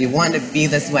that, because you want to be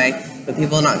this way, but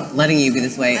people are not letting you be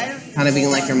this way, kind of being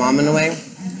like your mom in a way.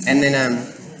 And then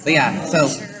but yeah, so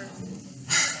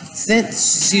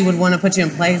since she would want to put you in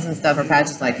plays and stuff, or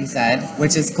patches like you said,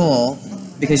 which is cool,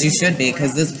 because you should be,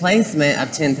 because this placement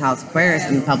of 10th house Aquarius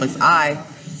in the public's eye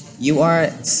you are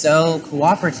so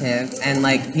cooperative, and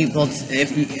like people,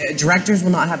 directors will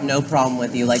not have no problem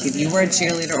with you. Like if you were a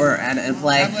cheerleader or at a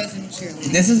play, I wasn't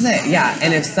cheerleading. this is it, yeah.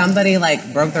 And if somebody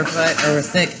like broke their foot or was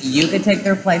sick, you could take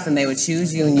their place and they would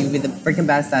choose you, and you'd be the freaking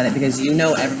best at it because you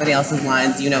know everybody else's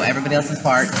lines, you know everybody else's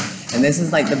part. And this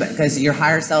is like because your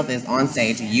higher self is on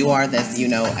stage. You are this, you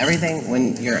know everything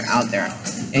when you're out there.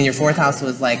 And your 4th house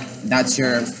was like, that's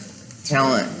your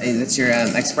talent, that's your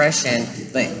expression,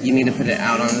 but you need to put it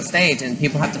out on the stage. And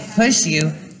people have to push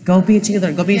you, go be a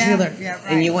cheerleader, go be a cheerleader. Yeah, right.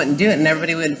 And you wouldn't do it, and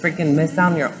everybody would freaking miss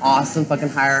out on your awesome fucking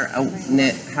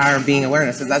higher being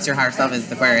awareness. So that's your higher self is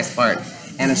the Aquarius part.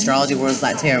 And astrology world's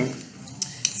that too.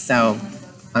 So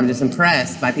I'm just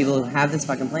impressed by people who have this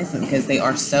fucking placement because they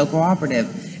are so cooperative.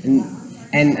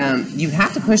 And you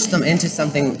have to push them into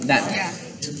something that,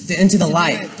 into the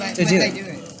light to do it.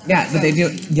 Yeah, but they do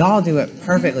it. Y'all do it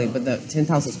perfectly. But the 10th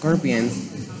house of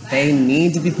Scorpions, they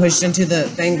need to be pushed into the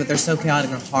thing, but they're so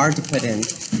chaotic and hard to put in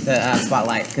the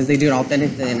spotlight because they do it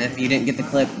authentically. And if you didn't get the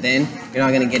clip, then you're not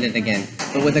going to get it again.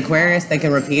 But with Aquarius, they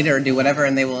can repeat it or do whatever,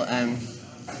 and they will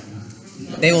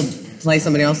play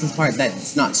somebody else's part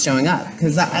that's not showing up.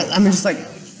 Because I'm just like,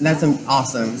 that's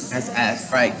awesome as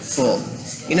F, right? Cool.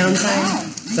 You know what I'm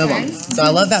saying? So I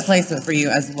love that placement for you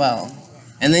as well.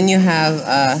 And then you have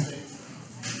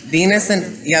Venus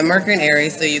and Mercury and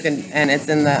Aries, so you can, and it's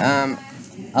in the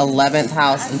 11th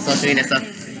house in social media. So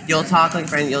you'll talk like a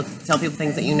friend, you'll tell people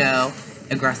things that you know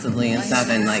aggressively and stuff,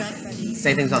 and like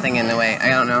say things without thinking in a way. I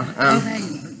don't know. Okay,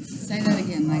 say that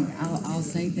again. Like I'll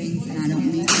say things and I don't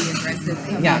mean to be aggressive.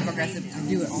 I'm not aggressive. I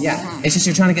do it all the time. It's just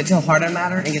you're trying to get to a harder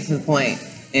matter and get to the point.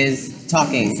 Is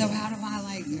talking. So how do I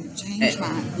like change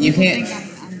my? You can't. I'm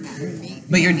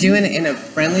but you're doing it in a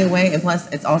friendly way, and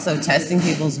plus it's also testing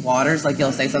people's waters. Like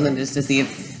you'll say something just to see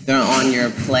if they're on your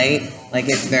plate. Like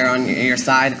if they're on your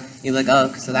side, you're like,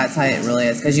 oh, so that's how it really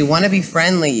is. Because you want to be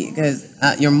friendly. Because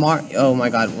your oh my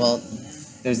God. Well,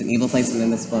 there's an evil placement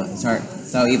in this chart.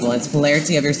 So evil. It's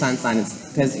polarity of your sun sign. It's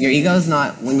because your ego is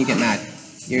not when you get mad.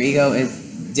 Your ego is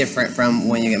different from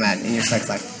when you get mad in your sex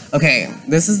life. Okay,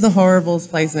 this is the horriblest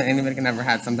placement anybody can ever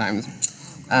have sometimes.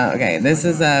 Okay, this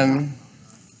is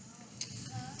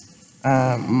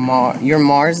your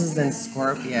Mars is in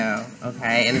Scorpio,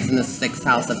 okay, and it's in the 6th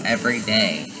house of every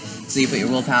day. So you put your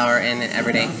willpower in it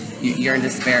every day. You're in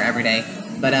despair every day.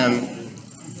 But I'll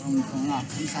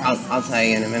tell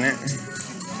you in a minute.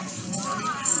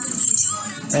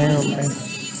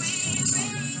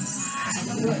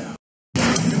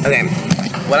 Okay,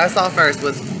 what I saw first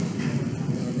was.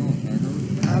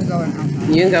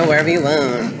 You can go wherever you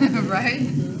want. Right?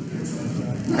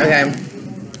 Okay.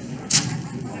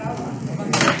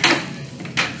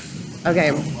 Okay.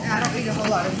 I don't eat a whole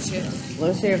lot of chips.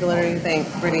 Let's see your glitter you think.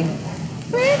 Pretty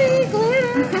glitter.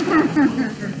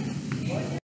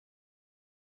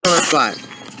 On the spot.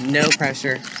 No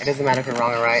pressure. It doesn't matter if you're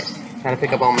wrong or right. Try to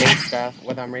pick up on me stuff,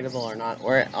 whether I'm readable or not.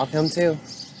 Or I'll film too.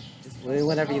 Just do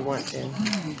whatever you want to. Oh my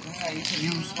God, you put me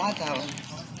on the spot that way.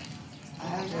 I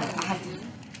have to.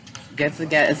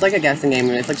 It's like a guessing game.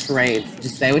 It's like charades.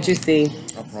 Just say what you see.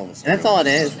 And that's all it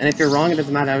is. And if you're wrong, it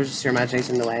doesn't matter. It was just your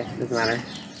imagination in the way. It doesn't matter.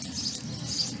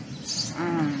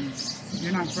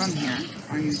 You're not from here,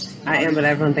 are you? I am, but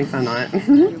everyone thinks I'm not.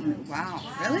 Wow,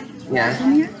 really? Yeah. You're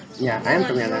from here? Yeah, I am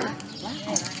from here though.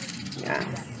 Wow. Yeah.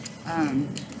 I don't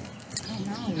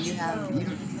know. You're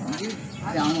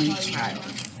the only child.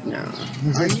 No.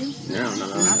 Are you? No. You're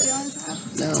not the only child?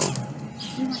 No.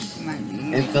 You might be.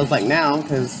 It feels like now,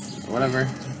 because whatever.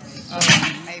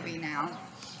 Maybe now.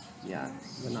 Yeah,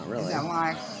 but not really. Is that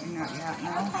why you're not yet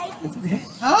now? It's okay.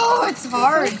 Oh, it's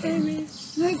hard.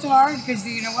 It's hard because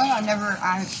you know what?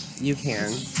 You can.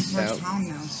 First time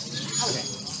though.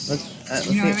 Let's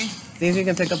You know what I mean? see if you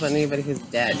can pick up on anybody who's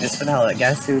dead. Just for the hell of it.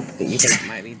 Guess who you think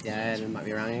might be dead and might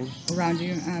be around you. Around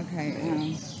you?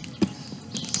 Okay.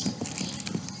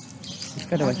 Let's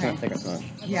go away from that cigarette smoke.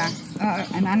 Yeah.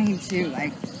 And I need to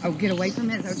get away from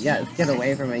it. Yeah, get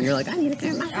away from it. You're like, I need a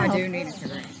cigarette. I do need a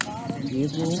cigarette. I'm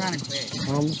trying to quit.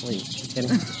 Calm the police. Just kidding.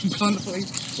 Calm the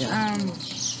police. Yeah.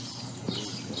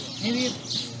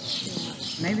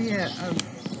 Maybe a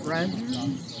brother.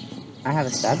 I have a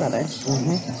stepbrother.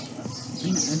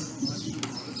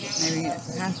 Maybe it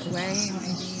passed away.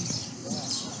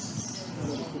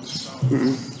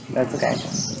 Maybe. That's okay.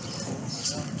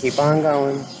 Keep on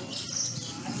going.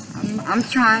 I'm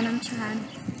trying.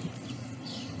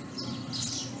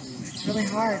 It's really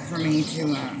hard for me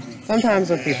to. Sometimes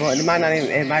with people, it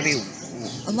might be.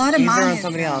 A lot of mine on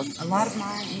somebody else. A lot of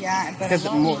mine, yeah. Because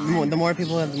the more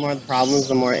people have, the more the problems,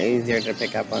 the more easier to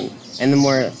pick up on, and the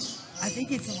more. I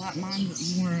think it's a lot more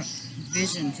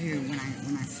vision too when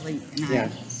I sleep,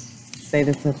 and Say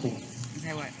this with me.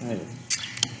 Okay, what?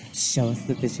 Show us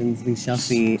the visions we shall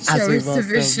see. Show us the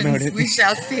visions we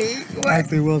shall see. What?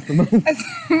 As we will some.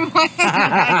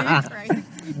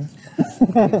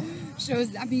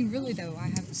 Shows. I mean, really though, I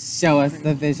have. Show us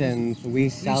the visions we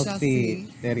shall see.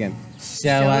 Say it again.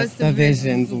 Show us the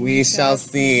visions we shall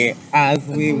see, as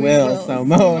we will, so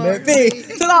moan it be.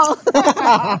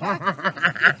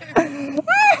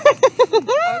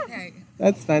 Okay.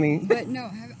 That's funny. But no,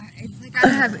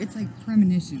 it's like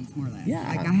premonitions more or less. Yeah.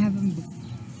 Like I have them,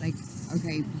 like,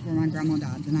 okay, before my grandma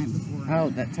died, the night before. Oh,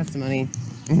 that testimony.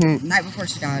 The night before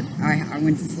she died, I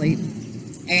went to sleep,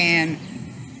 and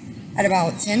at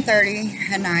about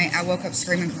 10:30 at night, I woke up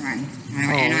screaming, crying,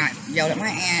 and I yelled at my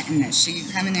aunt, and she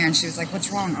came in there, and she was like, "What's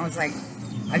wrong?" I was like,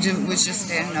 was just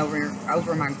standing over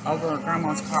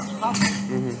grandma's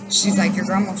coffin. She's like, "Your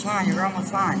grandma's fine. Your grandma's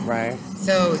fine." Right.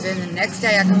 So then the next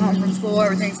day, I come home from school.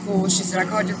 Everything's cool. She said, "I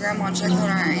called your grandma and checked on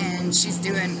her, and she's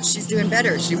doing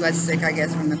better. She was sick, I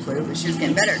guess, from the flu, but she was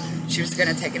getting better. She was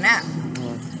gonna take a nap."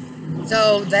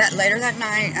 So later that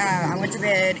night, I went to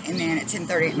bed, and then at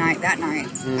 10:30 at night that night,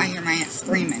 I hear my aunt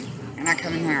screaming, and I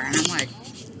come in there, and I'm like,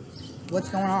 "What's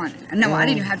going on?" And no, I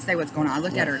didn't even have to say what's going on. I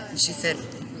looked at her, and she said,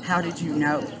 "How did you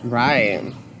know?" Right.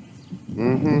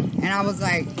 And I was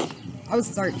like, I was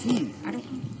 13. I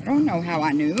don't know how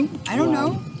I knew. I don't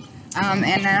know. And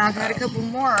then I've had a couple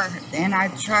more, and I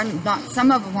tried. Some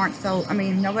of them aren't so. I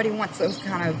mean, nobody wants those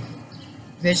kind of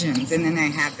visions, and then they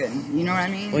happen. You know what I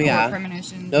mean? Well, yeah. Or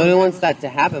premonitions. Nobody wants that to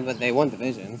happen, but they want the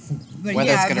visions. But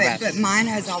whether yeah, it's good or bad. but mine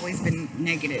has always been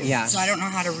negative. Yeah. So I don't know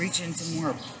how to reach into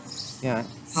more Yeah.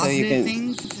 So positive you can.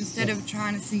 things instead of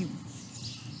trying to see.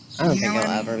 I don't You think know you'll what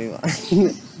I ever be.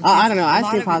 I don't know. I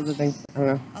lot see of positive things. I don't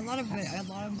know. A lot of mine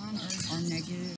are